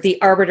are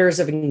the arbiters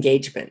of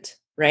engagement,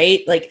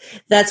 right? Like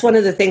that's one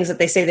of the things that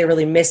they say they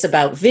really miss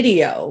about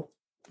video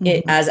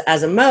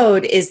as a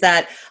mode is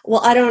that,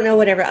 well, I don't know,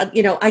 whatever,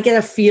 you know, I get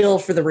a feel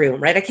for the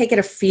room, right? I can't get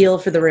a feel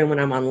for the room when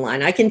I'm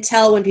online. I can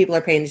tell when people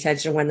are paying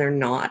attention, when they're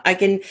not. I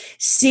can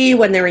see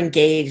when they're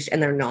engaged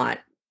and they're not.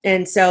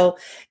 And so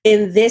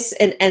in this,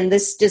 and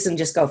this doesn't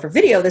just go for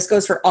video, this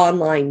goes for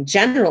online,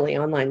 generally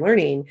online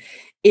learning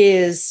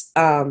is,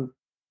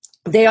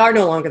 they are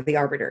no longer the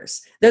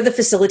arbiters. They're the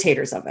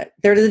facilitators of it.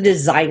 They're the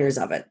designers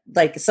of it.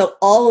 Like, so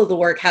all of the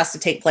work has to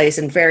take place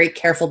in very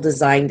careful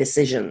design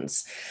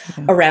decisions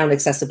around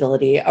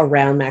accessibility,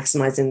 around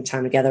maximizing the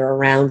time together,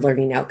 around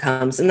learning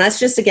outcomes. And that's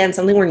just, again,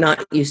 something we're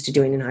not used to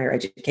doing in higher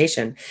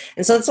education.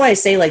 And so that's why I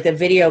say like the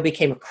video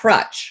became a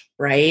crutch,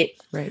 right?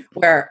 Right.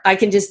 Where I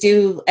can just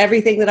do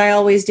everything that I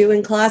always do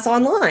in class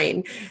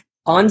online.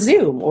 On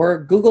Zoom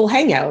or Google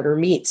Hangout or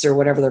Meets or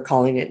whatever they're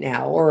calling it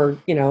now, or,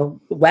 you know,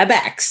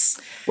 WebEx.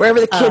 Wherever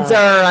the kids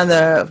are on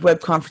the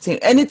web conferencing.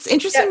 And it's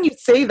interesting you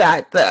say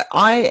that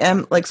I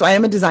am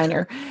a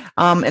designer.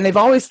 And I've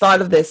always thought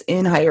of this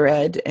in higher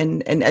ed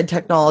and ed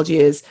technology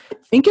is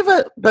think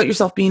about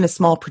yourself being a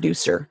small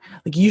producer.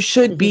 Like you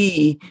should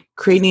be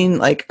creating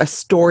like a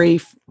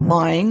story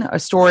line, a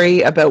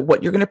story about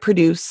what you're going to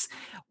produce,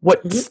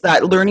 what's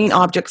that learning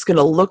object's going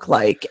to look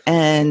like,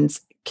 and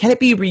can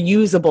it be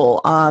reusable?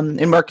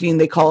 In marketing,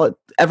 they call it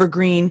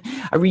evergreen,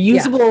 a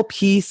reusable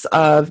piece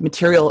of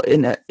material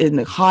in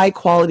a high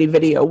quality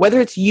video,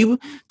 whether it's you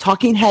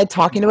talking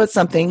about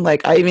something.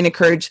 Like I even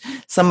encourage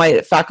some of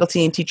my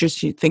faculty and teachers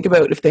to think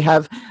about if they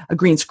have a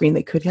green screen,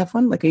 they could have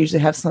one. Like I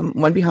usually have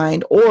one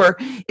behind, or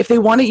if they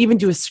want to even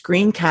do a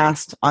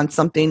screencast on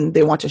something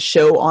they want to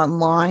show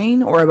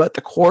online or about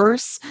the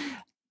course,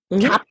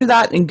 capture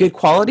that in good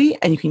quality,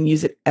 and you can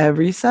use it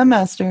every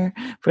semester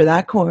for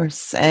that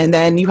course. And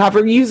then you have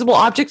a reusable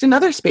object in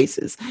other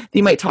spaces.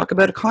 You might talk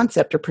about a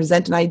concept or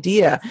present an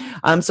idea.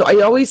 So I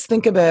always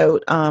think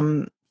about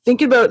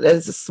it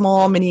as a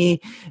small mini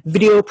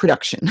video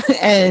production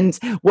and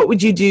what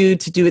would you do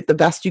to do it the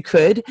best you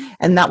could,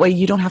 and that way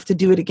you don't have to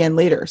do it again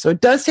later. So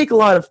it does take a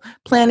lot of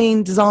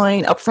planning,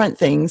 design, upfront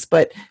things,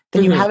 but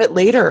then you have it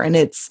later and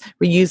it's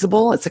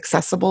reusable, it's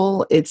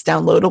accessible, it's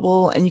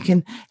downloadable, and you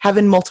can have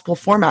in multiple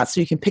formats so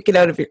you can pick it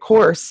out of your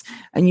course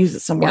and use it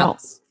somewhere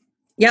else.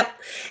 Yep.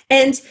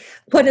 And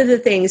one of the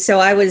things, so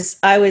I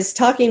was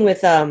talking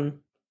with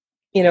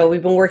you know,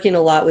 we've been working a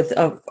lot with,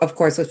 of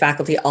course, with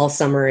faculty all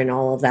summer and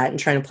all of that and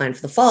trying to plan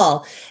for the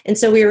fall. And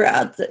so we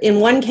were, in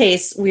one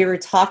case, we were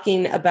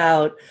talking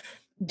about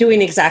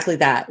doing exactly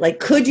that. Like,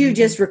 could you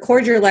just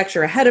record your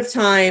lecture ahead of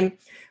time,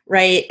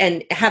 right?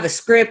 And have a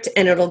script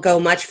and it'll go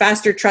much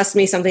faster. Trust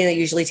me, something that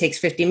usually takes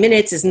 50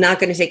 minutes is not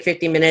going to take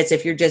 50 minutes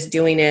if you're just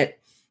doing it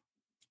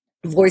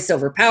voice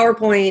over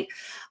PowerPoint.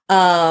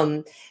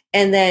 And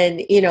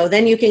then, you know,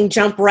 then you can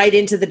jump right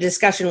into the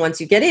discussion once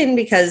you get in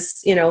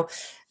because, you know,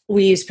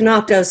 we use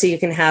Panopto,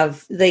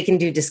 so they can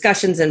do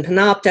discussions in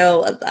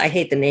Panopto. I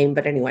hate the name,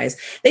 but anyways,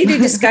 they do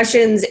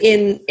discussions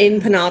in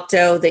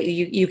Panopto that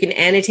you can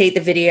annotate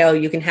the video,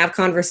 you can have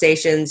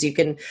conversations, you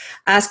can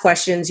ask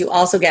questions. You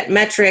also get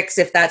metrics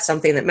if that's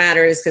something that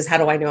matters, because how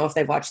do I know if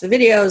they've watched the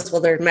videos?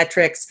 Well, there are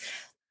metrics,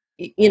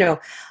 you know.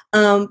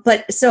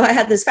 But so I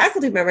had this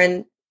faculty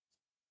member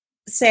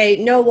say,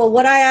 no, well,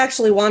 what I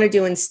actually want to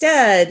do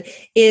instead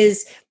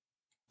is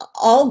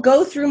I'll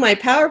go through my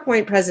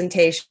PowerPoint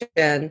presentation,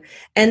 and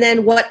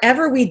then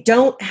whatever we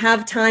don't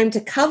have time to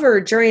cover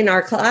during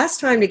our class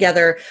time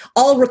together,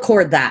 I'll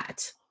record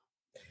that.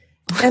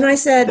 And I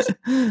said,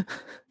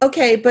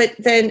 okay, but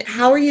then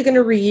how are you going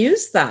to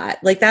reuse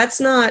that? Like,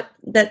 that's not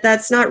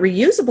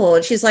reusable.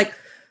 And she's like,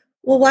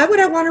 well, why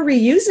would I want to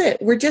reuse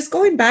it? We're just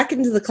going back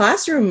into the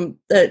classroom,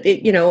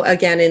 you know,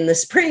 again in the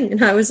spring.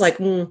 And I was like,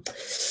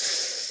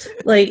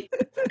 like,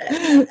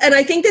 and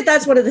I think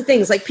that's one of the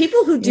things, like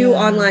people who do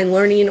online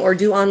learning or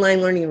do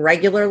online learning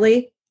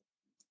regularly,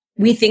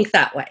 we think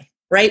that way,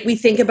 right? We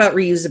think about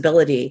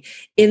reusability.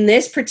 In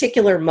this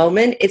particular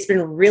moment, it's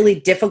been really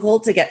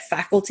difficult to get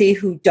faculty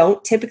who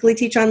don't typically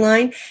teach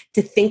online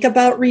to think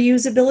about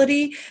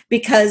reusability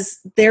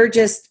because they're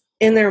just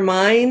in their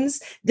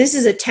minds, this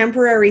is a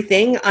temporary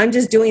thing. I'm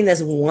just doing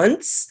this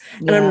once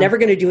and I'm never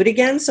going to do it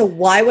again. So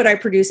why would I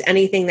produce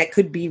anything that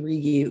could be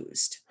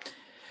reused?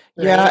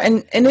 Right. Yeah,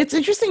 and it's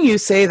interesting you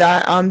say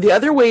that. The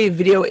other way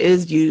video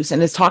is used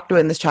and is talked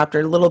about in this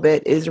chapter a little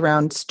bit is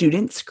around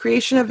students'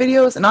 creation of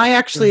videos. And I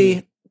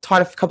actually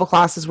taught a couple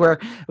classes where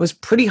it was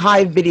pretty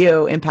high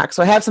video impact.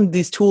 So I have some of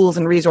these tools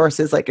and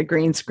resources like a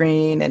green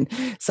screen and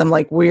some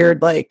like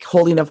weird like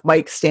holding of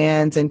mic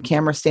stands and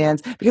camera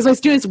stands because my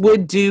students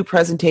would do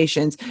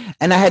presentations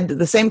and I had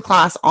the same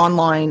class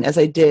online as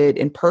I did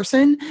in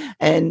person.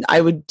 And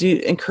I would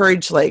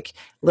encourage like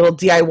little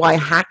DIY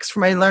hacks for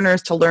my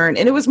learners to learn.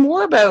 And it was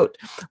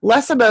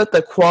less about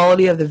the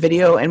quality of the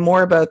video and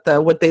more about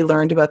what they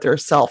learned about their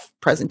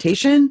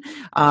self-presentation,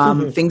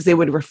 things they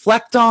would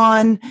reflect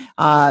on.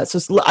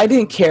 So I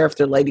didn't care if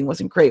their lighting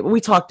wasn't great, but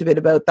we talked a bit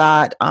about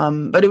that.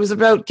 But it was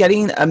about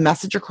getting a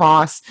message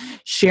across,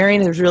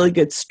 sharing a really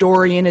good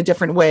story in a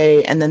different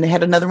way. And then they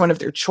had another one of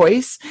their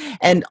choice.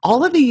 And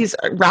all of these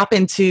wrap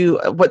into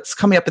what's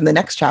coming up in the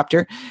next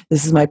chapter.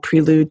 This is my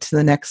prelude to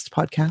the next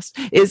podcast,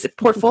 is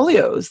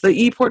portfolios, the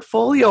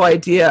e-portfolio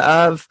idea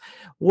of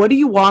what do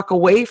you walk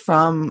away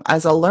from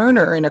as a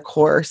learner in a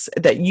course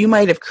that you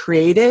might have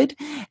created,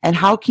 and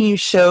how can you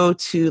show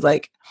to,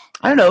 like,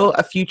 I don't know,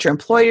 a future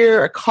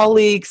employer, a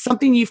colleague,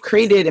 something you've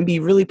created and be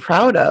really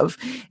proud of.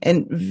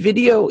 And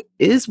video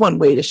is one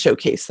way to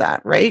showcase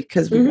that, right?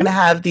 Because we're going to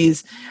have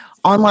these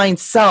online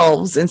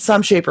selves in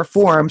some shape or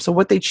form. So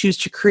what they choose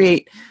to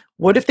create,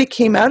 what if they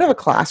came out of a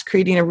class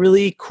creating a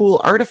really cool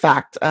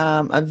artifact,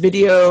 a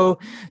video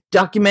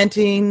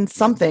documenting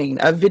something,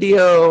 a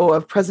video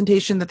of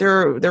presentation that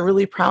they're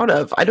really proud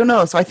of? I don't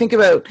know. So I think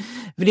about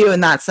video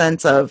in that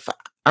sense of,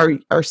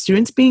 are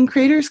students being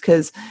creators?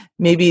 Because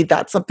maybe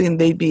that's something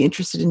they'd be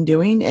interested in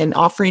doing, and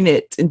offering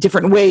it in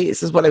different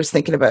ways is what I was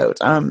thinking about,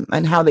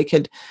 and how they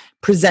could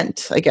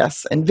present, I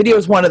guess. And video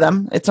is one of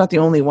them. It's not the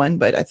only one,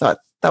 but I thought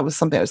that was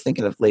something I was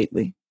thinking of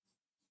lately.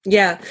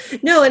 Yeah,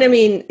 no, and I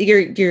mean,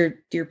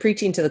 you're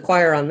preaching to the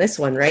choir on this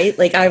one, right?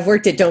 Like, I've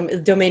worked at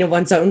domain of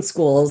one's own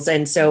schools,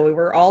 and so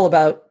we're all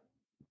about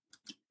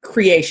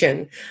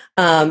creation,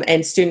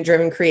 and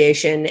student-driven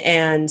creation.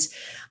 And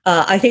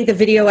I think the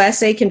video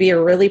essay can be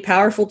a really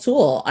powerful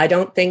tool. I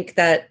don't think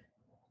that,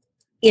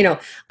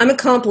 I'm a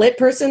comp lit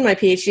person. My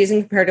PhD is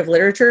in comparative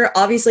literature.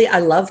 Obviously, I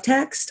love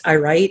text. I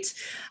write.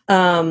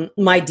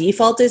 My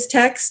default is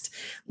text,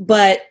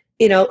 but,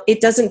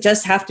 it doesn't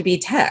just have to be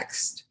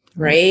text,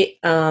 right?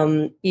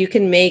 You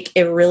can make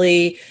a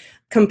really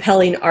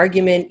compelling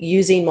argument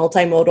using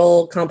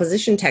multimodal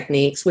composition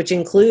techniques, which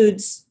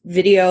includes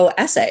video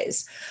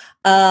essays.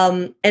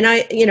 And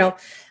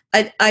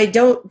I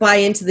don't buy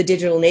into the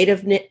digital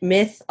native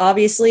myth,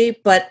 obviously,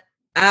 but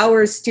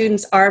our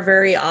students are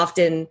very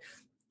often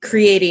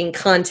creating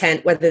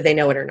content, whether they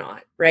know it or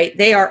not, right?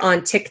 They are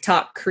on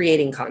TikTok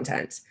creating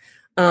content.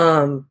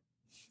 They're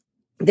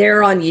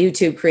on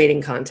YouTube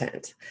creating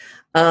content.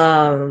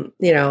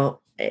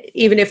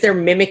 Even if they're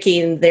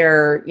mimicking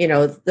their,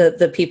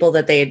 the people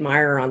that they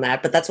admire on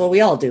that, but that's what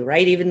we all do,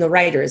 right? Even the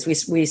writers,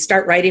 we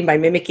start writing by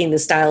mimicking the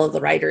style of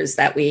the writers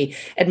that we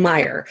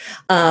admire.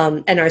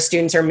 And our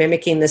students are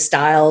mimicking the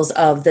styles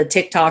of the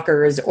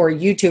TikTokers or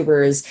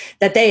YouTubers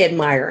that they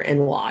admire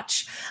and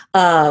watch,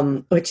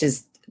 which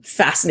is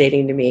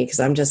fascinating to me, because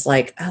I'm just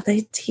like,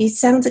 he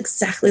sounds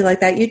exactly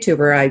like that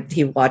YouTuber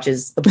he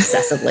watches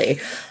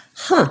obsessively.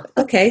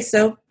 Okay,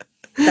 so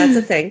that's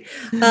a thing.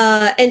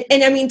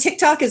 And I mean,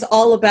 TikTok is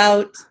all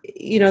about,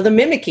 the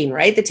mimicking,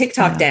 right? The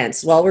TikTok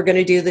dance. Well, we're going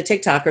to do the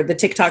TikTok or the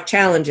TikTok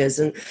challenges.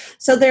 And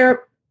so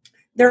they're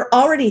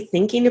already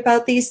thinking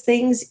about these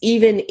things,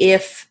 even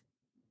if,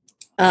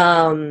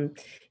 even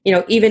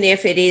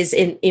if it is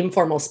in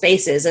informal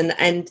spaces.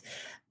 And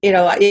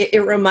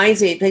it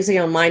reminds me, it makes me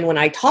on mind when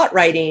I taught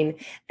writing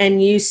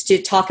and used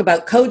to talk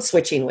about code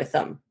switching with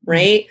them,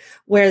 right?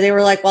 Where they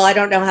were like, well, I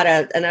don't know how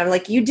to. And I'm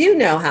like, you do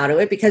know how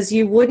to, because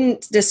you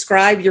wouldn't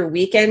describe your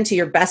weekend to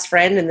your best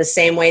friend in the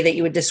same way that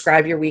you would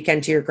describe your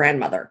weekend to your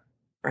grandmother,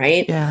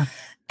 right? Yeah.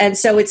 And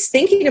so it's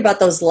thinking about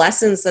those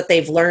lessons that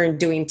they've learned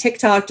doing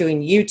TikTok,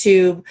 doing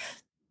YouTube,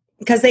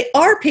 because they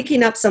are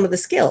picking up some of the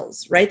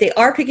skills, right? They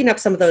are picking up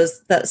some of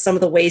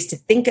the ways to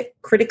think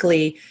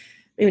critically.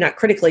 Maybe not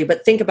critically,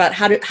 but think about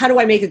how do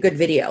I make a good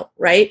video,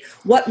 right?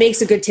 What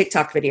makes a good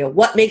TikTok video?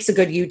 What makes a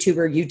good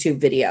YouTube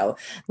video?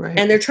 Right.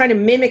 And they're trying to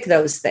mimic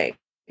those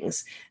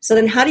things. So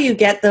then how do you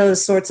get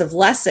those sorts of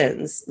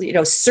lessons,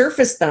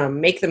 surface them,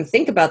 make them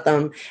think about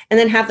them, and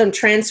then have them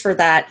transfer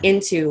that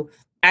into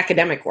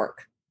academic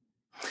work,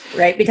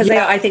 right? Because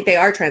I think they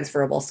are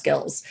transferable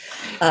skills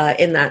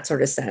in that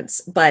sort of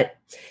sense. But,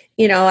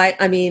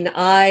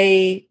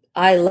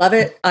 I love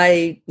it.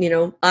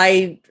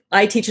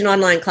 I teach an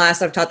online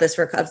class. I've taught this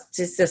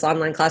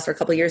online class for a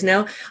couple of years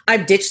now.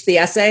 I've ditched the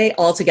essay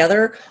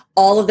altogether.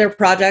 All of their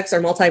projects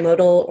are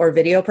multimodal or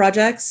video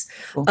projects.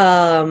 Cool.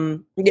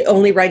 The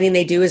only writing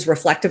they do is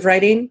reflective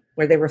writing,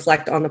 where they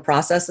reflect on the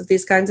process of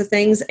these kinds of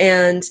things.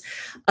 And,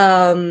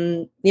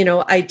 there's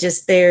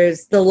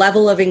the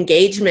level of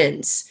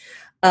engagement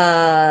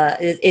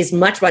is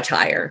much, much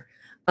higher.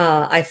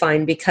 I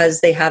find, because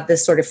they have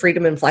this sort of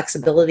freedom and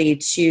flexibility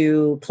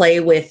to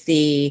play with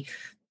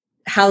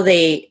how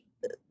they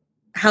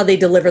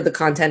deliver the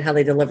content, how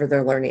they deliver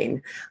their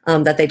learning,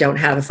 that they don't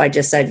have if I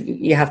just said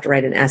you have to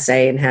write an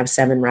essay and have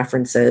 7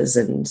 references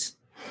and,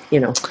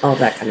 all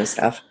that kind of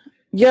stuff.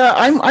 Yeah,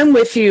 I'm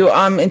with you.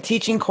 In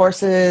teaching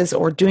courses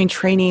or doing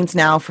trainings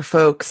now for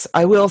folks,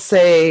 I will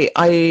say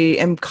I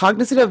am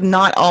cognizant of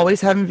not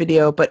always having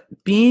video, but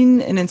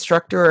being an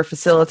instructor or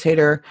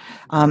facilitator,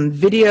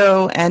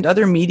 video and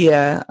other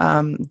media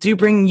do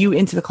bring you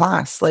into the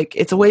class. Like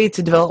it's a way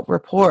to develop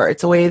rapport.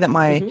 It's a way that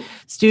my Mhm.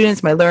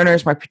 students, my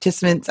learners, my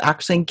participants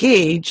actually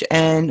engage.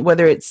 And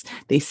whether it's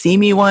they see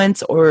me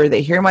once or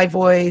they hear my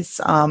voice,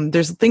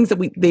 there's things that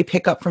they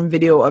pick up from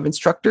video of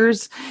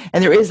instructors,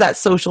 and there is that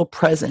social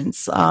presence.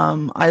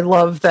 I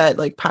love that,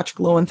 like Patrick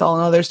Lowenthal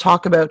and others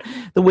talk about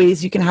the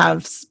ways you can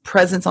have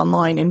presence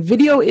online, and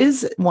video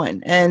is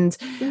one.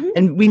 Mhm.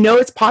 And we know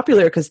it's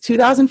popular because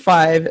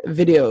 2005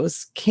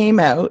 videos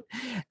came out,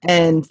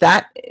 and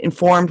that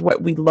informed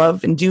what we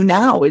love and do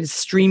now is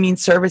streaming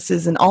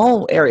services in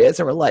all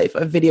areas of our life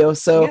of video.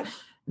 So Yeah.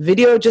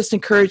 video just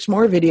encouraged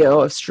more video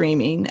of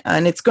streaming,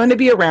 and it's going to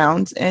be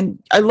around. And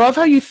I love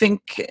how you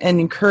think and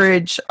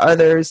encourage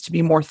others to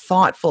be more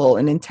thoughtful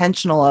and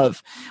intentional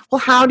of, well,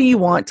 how do you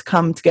want to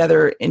come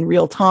together in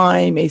real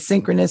time,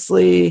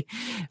 asynchronously,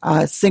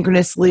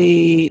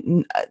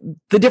 synchronously?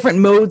 The different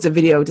modes of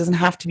video doesn't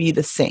have to be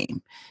the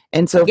same.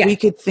 And so if Yeah. we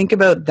could think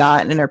about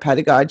that in our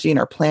pedagogy and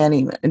our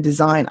planning and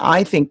design,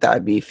 I think that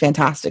would be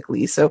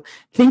fantastically. So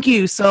thank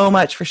you so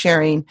much for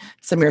sharing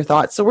some of your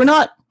thoughts. So we're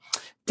not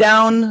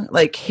down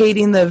like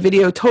hating the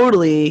video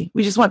totally.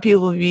 We just want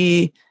people to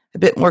be a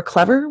bit more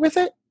clever with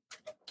it.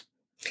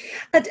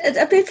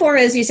 A bit more,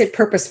 as you said,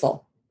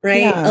 purposeful,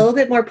 right? Yeah. A little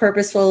bit more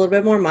purposeful, a little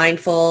bit more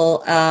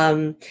mindful.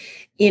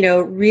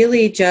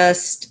 Really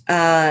just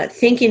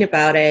thinking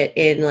about it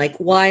in like,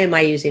 why am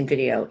I using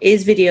video?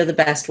 Is video the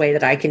best way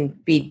that I can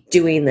be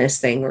doing this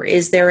thing? Or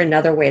is there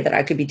another way that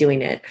I could be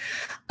doing it?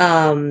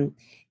 And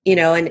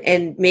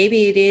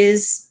maybe it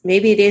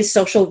is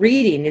social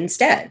reading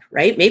instead,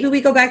 right? Maybe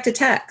we go back to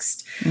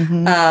text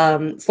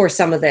for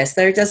some of this.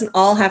 There doesn't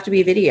all have to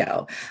be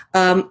video.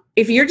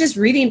 If you're just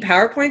reading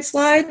PowerPoint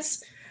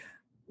slides,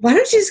 why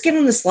don't you just give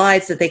them the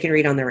slides that they can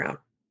read on their own?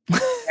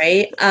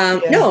 Right?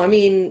 No, I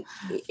mean,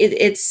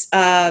 does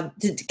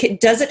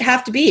it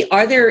have to be?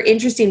 Are there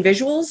interesting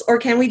visuals, or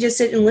can we just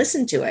sit and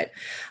listen to it?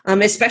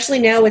 Especially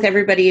now with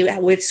everybody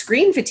with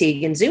screen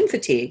fatigue and Zoom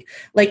fatigue,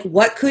 like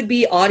what could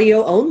be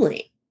audio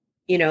only?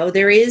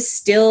 There is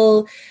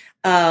still,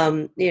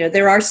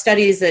 there are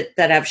studies that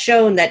have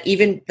shown that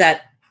even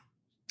that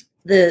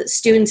the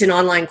students in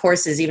online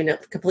courses, even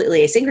completely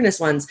asynchronous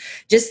ones,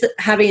 just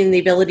having the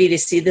ability to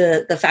see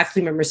the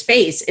faculty member's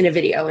face in a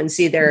video and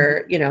see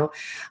their,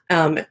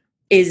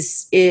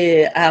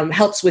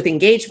 helps with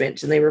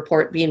engagement, and they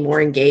report being more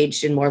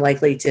engaged and more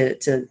likely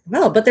to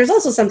well. But there's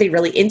also something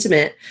really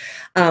intimate,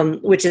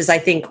 which is, I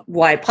think,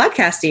 why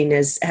podcasting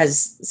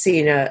has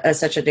seen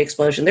such an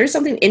explosion. There's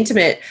something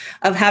intimate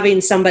of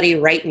having somebody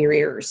right in your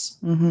ears,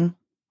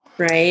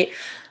 right?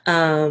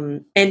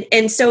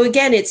 And so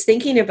again, it's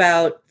thinking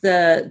about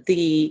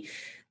the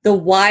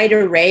wide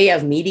array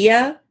of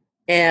media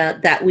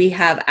that we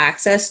have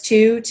access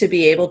to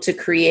be able to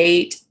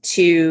create,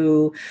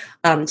 to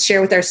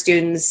share with our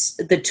students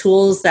the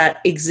tools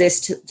that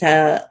exist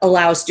to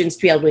allow students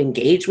to be able to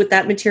engage with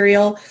that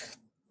material,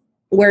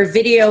 where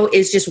video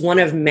is just one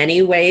of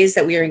many ways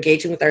that we are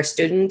engaging with our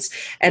students,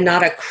 and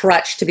not a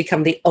crutch to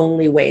become the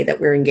only way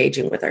that we're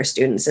engaging with our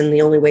students and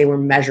the only way we're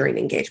measuring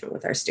engagement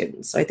with our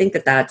students. So I think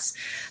that's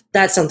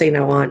something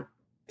I want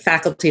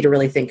faculty to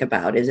really think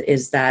about,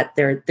 is that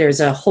there's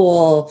a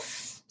whole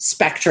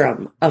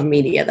spectrum of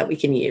media that we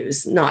can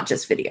use, not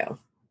just video.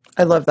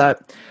 I love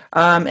that.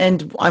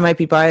 And I might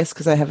be biased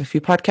because I have a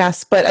few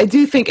podcasts, but I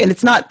do think, and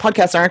it's not,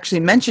 podcasts are actually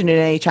mentioned in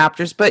any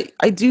chapters, but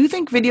I do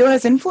think video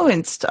has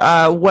influenced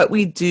what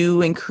we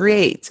do and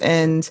create.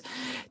 And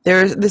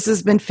this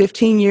has been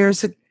 15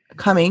 years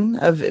coming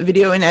of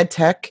video in ed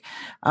tech.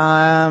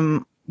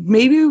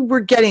 Maybe we're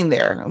getting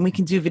there and we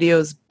can do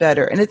videos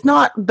better. And it's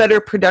not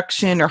better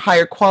production or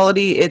higher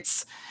quality.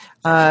 It's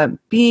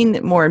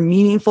being more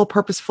meaningful,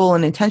 purposeful,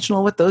 and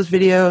intentional with those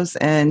videos.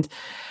 And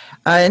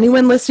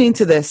anyone listening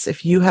to this,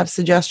 if you have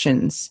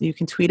suggestions, you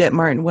can tweet at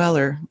Martin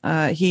Weller.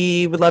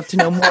 He would love to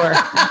know more.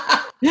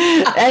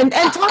 and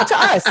talk to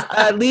us.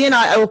 Lee and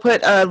I will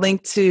put a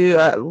link to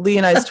Lee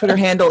and I's Twitter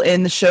handle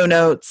in the show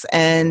notes,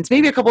 and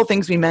maybe a couple of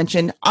things we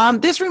mentioned.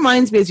 This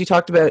reminds me, as you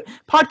talked about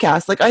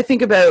podcasts, like I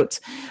think about,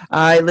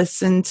 I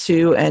listen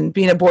to, and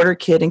being a border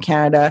kid in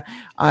Canada,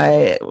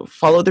 I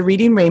follow the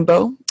Reading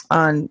Rainbow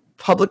on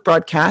public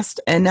broadcast,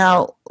 and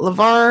now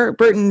LeVar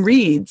Burton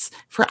Reads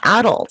for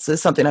Adults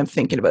is something I'm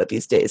thinking about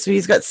these days. So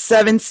he's got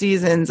 7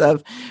 seasons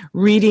of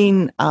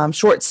reading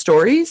short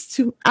stories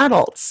to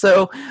adults.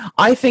 So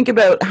I think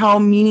about how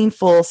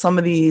meaningful some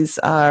of these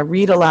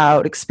read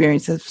aloud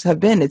experiences have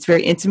been. It's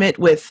very intimate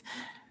with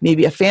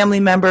maybe a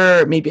family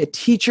member, maybe a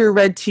teacher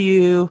read to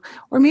you,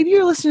 or maybe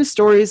you're listening to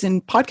stories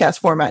in podcast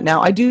format.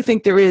 Now, I do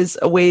think there is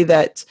a way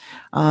that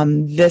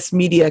this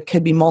media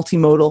could be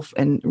multimodal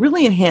and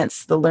really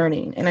enhance the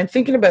learning. And I'm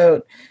thinking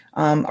about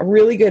a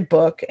really good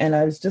book, and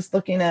I was just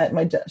looking at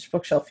my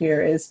bookshelf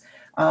here, is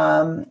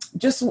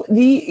Just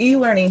the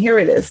e-learning, here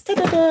it is.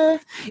 Da-da-da.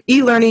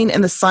 E-learning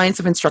and the science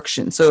of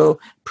instruction. So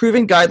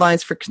proven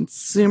guidelines for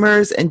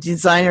consumers and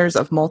designers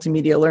of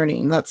multimedia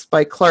learning. That's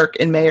by Clark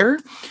and Mayer.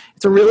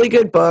 It's a really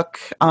good book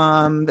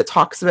that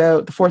talks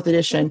about the 4th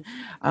edition,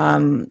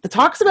 that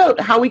talks about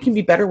how we can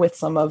be better with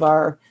some of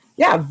our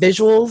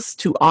visuals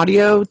to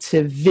audio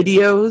to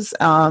videos.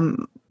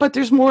 But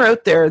there's more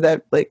out there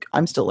that like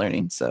I'm still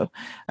learning. So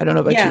I don't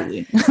know about you,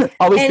 Lee.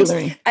 Always be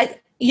learning.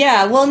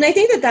 Well, and I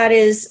think that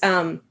is,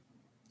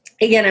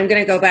 again, I'm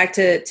going to go back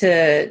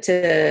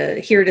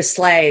to Here to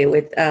Slay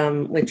with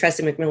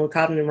Tressie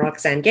McMillan-Cottom and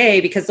Roxane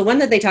Gay, because the one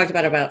that they talked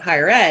about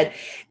higher ed,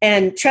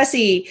 and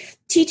Tressie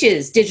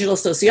teaches digital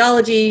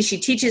sociology. She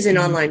teaches in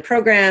online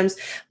programs.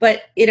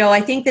 But,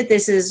 I think that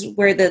this is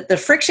where the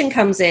friction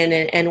comes in,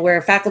 and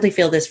where faculty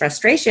feel this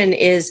frustration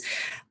is,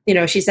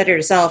 she said it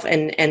herself,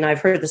 and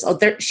I've heard this,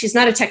 she's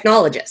not a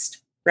technologist,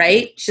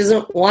 right? She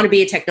doesn't want to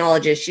be a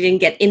technologist. She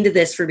didn't get into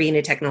this for being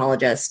a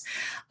technologist.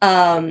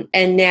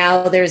 And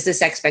now there's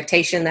this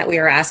expectation that we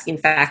are asking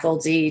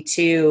faculty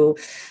to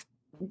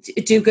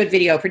do good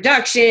video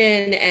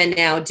production, and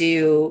now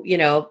do,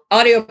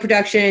 audio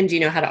production. Do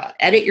you know how to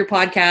edit your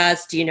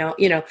podcast? Do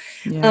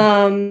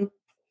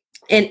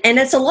and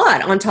it's a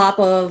lot on top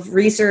of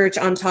research,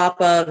 on top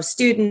of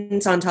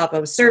students, on top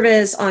of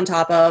service, on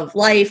top of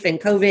life and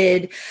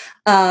COVID,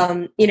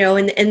 and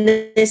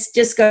this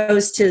just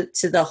goes to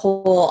the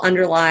whole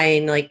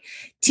underlying, like,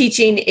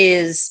 teaching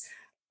is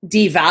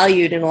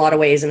devalued in a lot of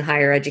ways in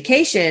higher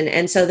education.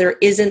 And so there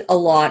isn't a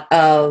lot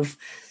of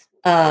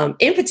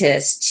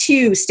impetus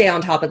to stay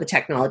on top of the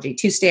technology,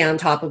 to stay on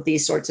top of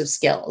these sorts of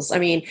skills. I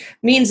mean,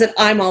 means that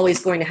I'm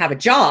always going to have a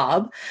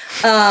job,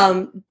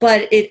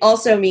 but it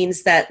also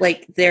means that,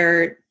 like,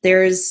 there's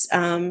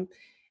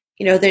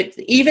that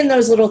even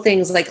those little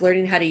things like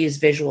learning how to use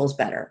visuals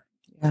better,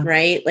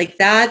 right? Like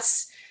that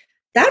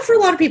for a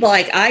lot of people,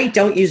 like, I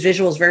don't use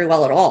visuals very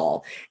well at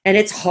all, and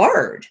it's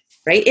hard,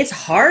 right? It's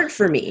hard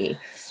for me,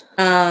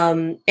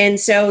 and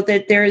so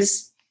that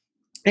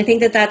I think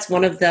that that's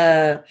one of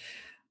the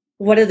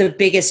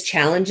biggest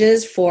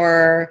challenges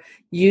for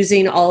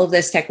using all of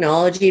this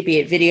technology, be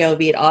it video,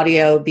 be it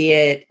audio, be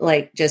it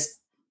like just,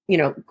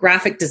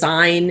 graphic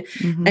design,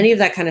 any of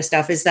that kind of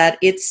stuff, is that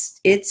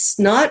it's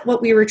not what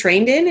we were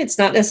trained in. It's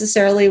not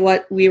necessarily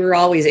what we were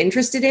always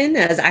interested in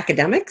as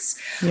academics.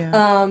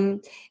 Yeah.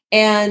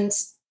 And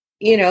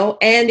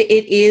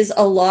it is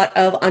a lot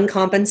of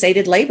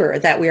uncompensated labor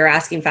that we are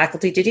asking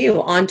faculty to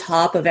do on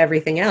top of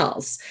everything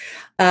else.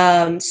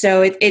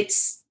 So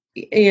it's,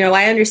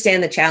 I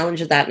understand the challenge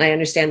of that, and I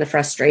understand the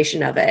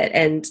frustration of it.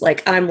 And,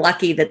 like, I'm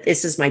lucky that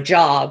this is my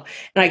job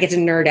and I get to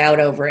nerd out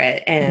over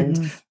it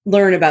and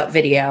learn about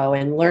video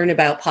and learn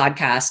about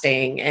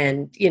podcasting.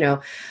 And,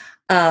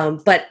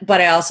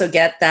 but I also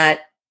get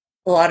that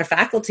a lot of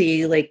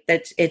faculty, like,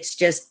 that it's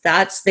just,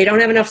 they don't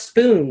have enough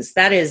spoons.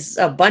 That is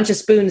a bunch of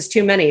spoons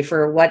too many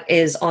for what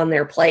is on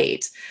their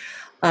plate.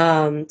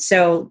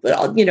 So,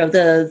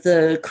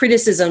 the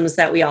criticisms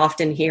that we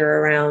often hear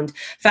around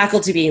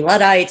faculty being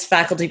Luddites,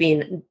 faculty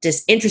being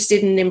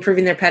disinterested in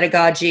improving their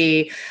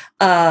pedagogy,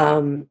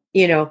 I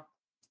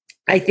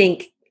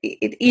think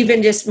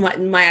even just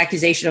my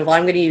accusation of, well,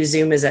 I'm going to use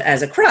Zoom as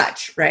a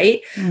crutch,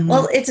 right?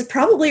 Well, it's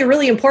probably a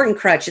really important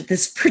crutch at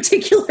this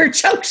particular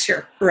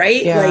juncture,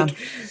 right? Yeah.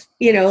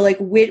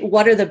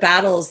 What are the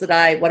battles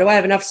what do I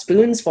have enough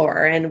spoons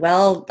for? And,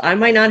 well, I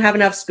might not have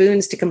enough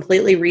spoons to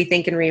completely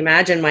rethink and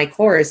reimagine my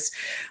course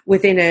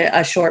within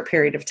a short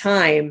period of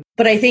time.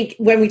 But I think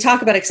when we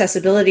talk about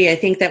accessibility, I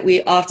think that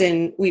we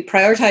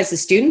prioritize the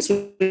students,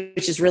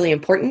 which is really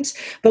important,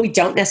 but we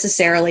don't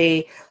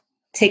necessarily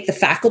take the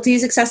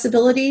faculty's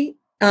accessibility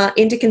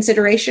into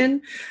consideration.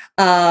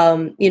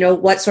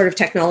 What sort of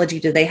technology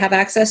do they have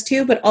access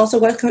to, but also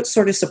what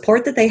sort of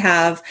support that they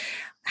have.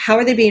 How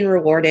are they being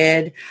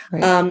rewarded?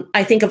 Right.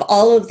 I think of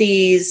all of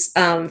these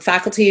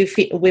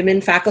women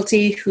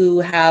faculty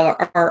who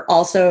are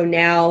also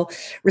now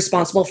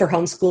responsible for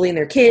homeschooling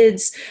their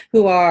kids,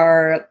 who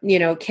are,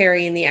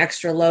 carrying the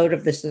extra load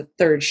of this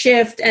third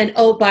shift. And,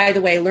 oh, by the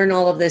way, learn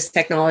all of this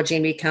technology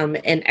and become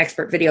an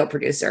expert video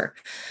producer.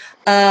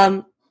 It's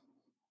a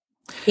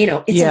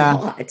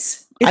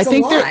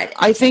lot.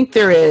 I think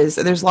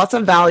there's lots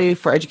of value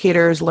for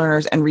educators,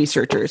 learners, and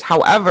researchers.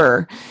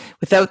 However,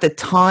 without the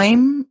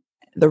time,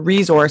 the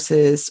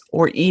resources,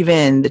 or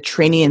even the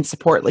training and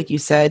support, like you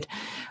said,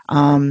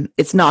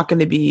 it's not going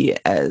to be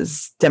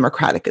as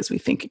democratic as we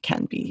think it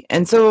can be.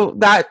 And so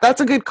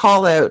that's a good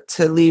call out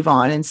to leave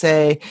on and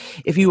say,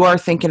 if you are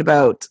thinking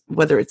about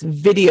whether it's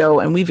video,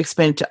 and we've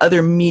expanded to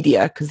other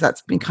media because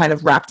that's been kind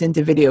of wrapped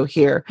into video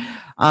here,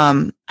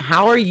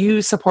 how are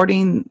you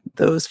supporting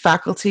those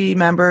faculty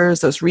members,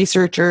 those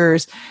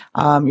researchers,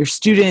 your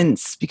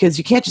students? Because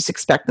you can't just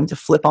expect them to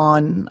flip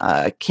on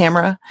a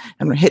camera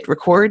and hit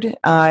record.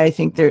 I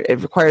think it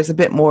requires a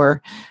bit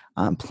more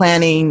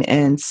planning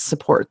and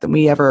support than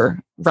we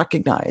ever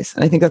recognize.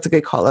 And I think that's a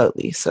good call out,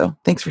 Lee. So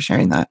thanks for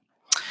sharing that.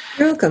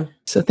 You're welcome.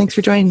 So thanks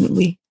for joining,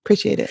 Lee.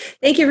 Appreciate it.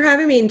 Thank you for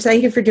having me, and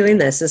thank you for doing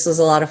this. This was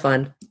a lot of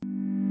fun.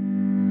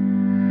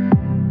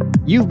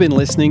 You've been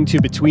listening to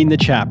Between the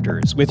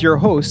Chapters with your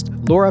host,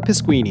 Laura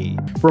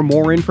Pasquini. For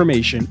more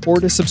information or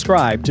to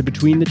subscribe to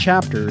Between the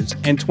Chapters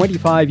and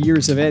 25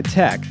 Years of Ed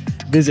Tech,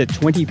 visit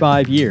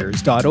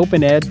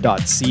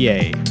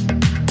 25years.opened.ca.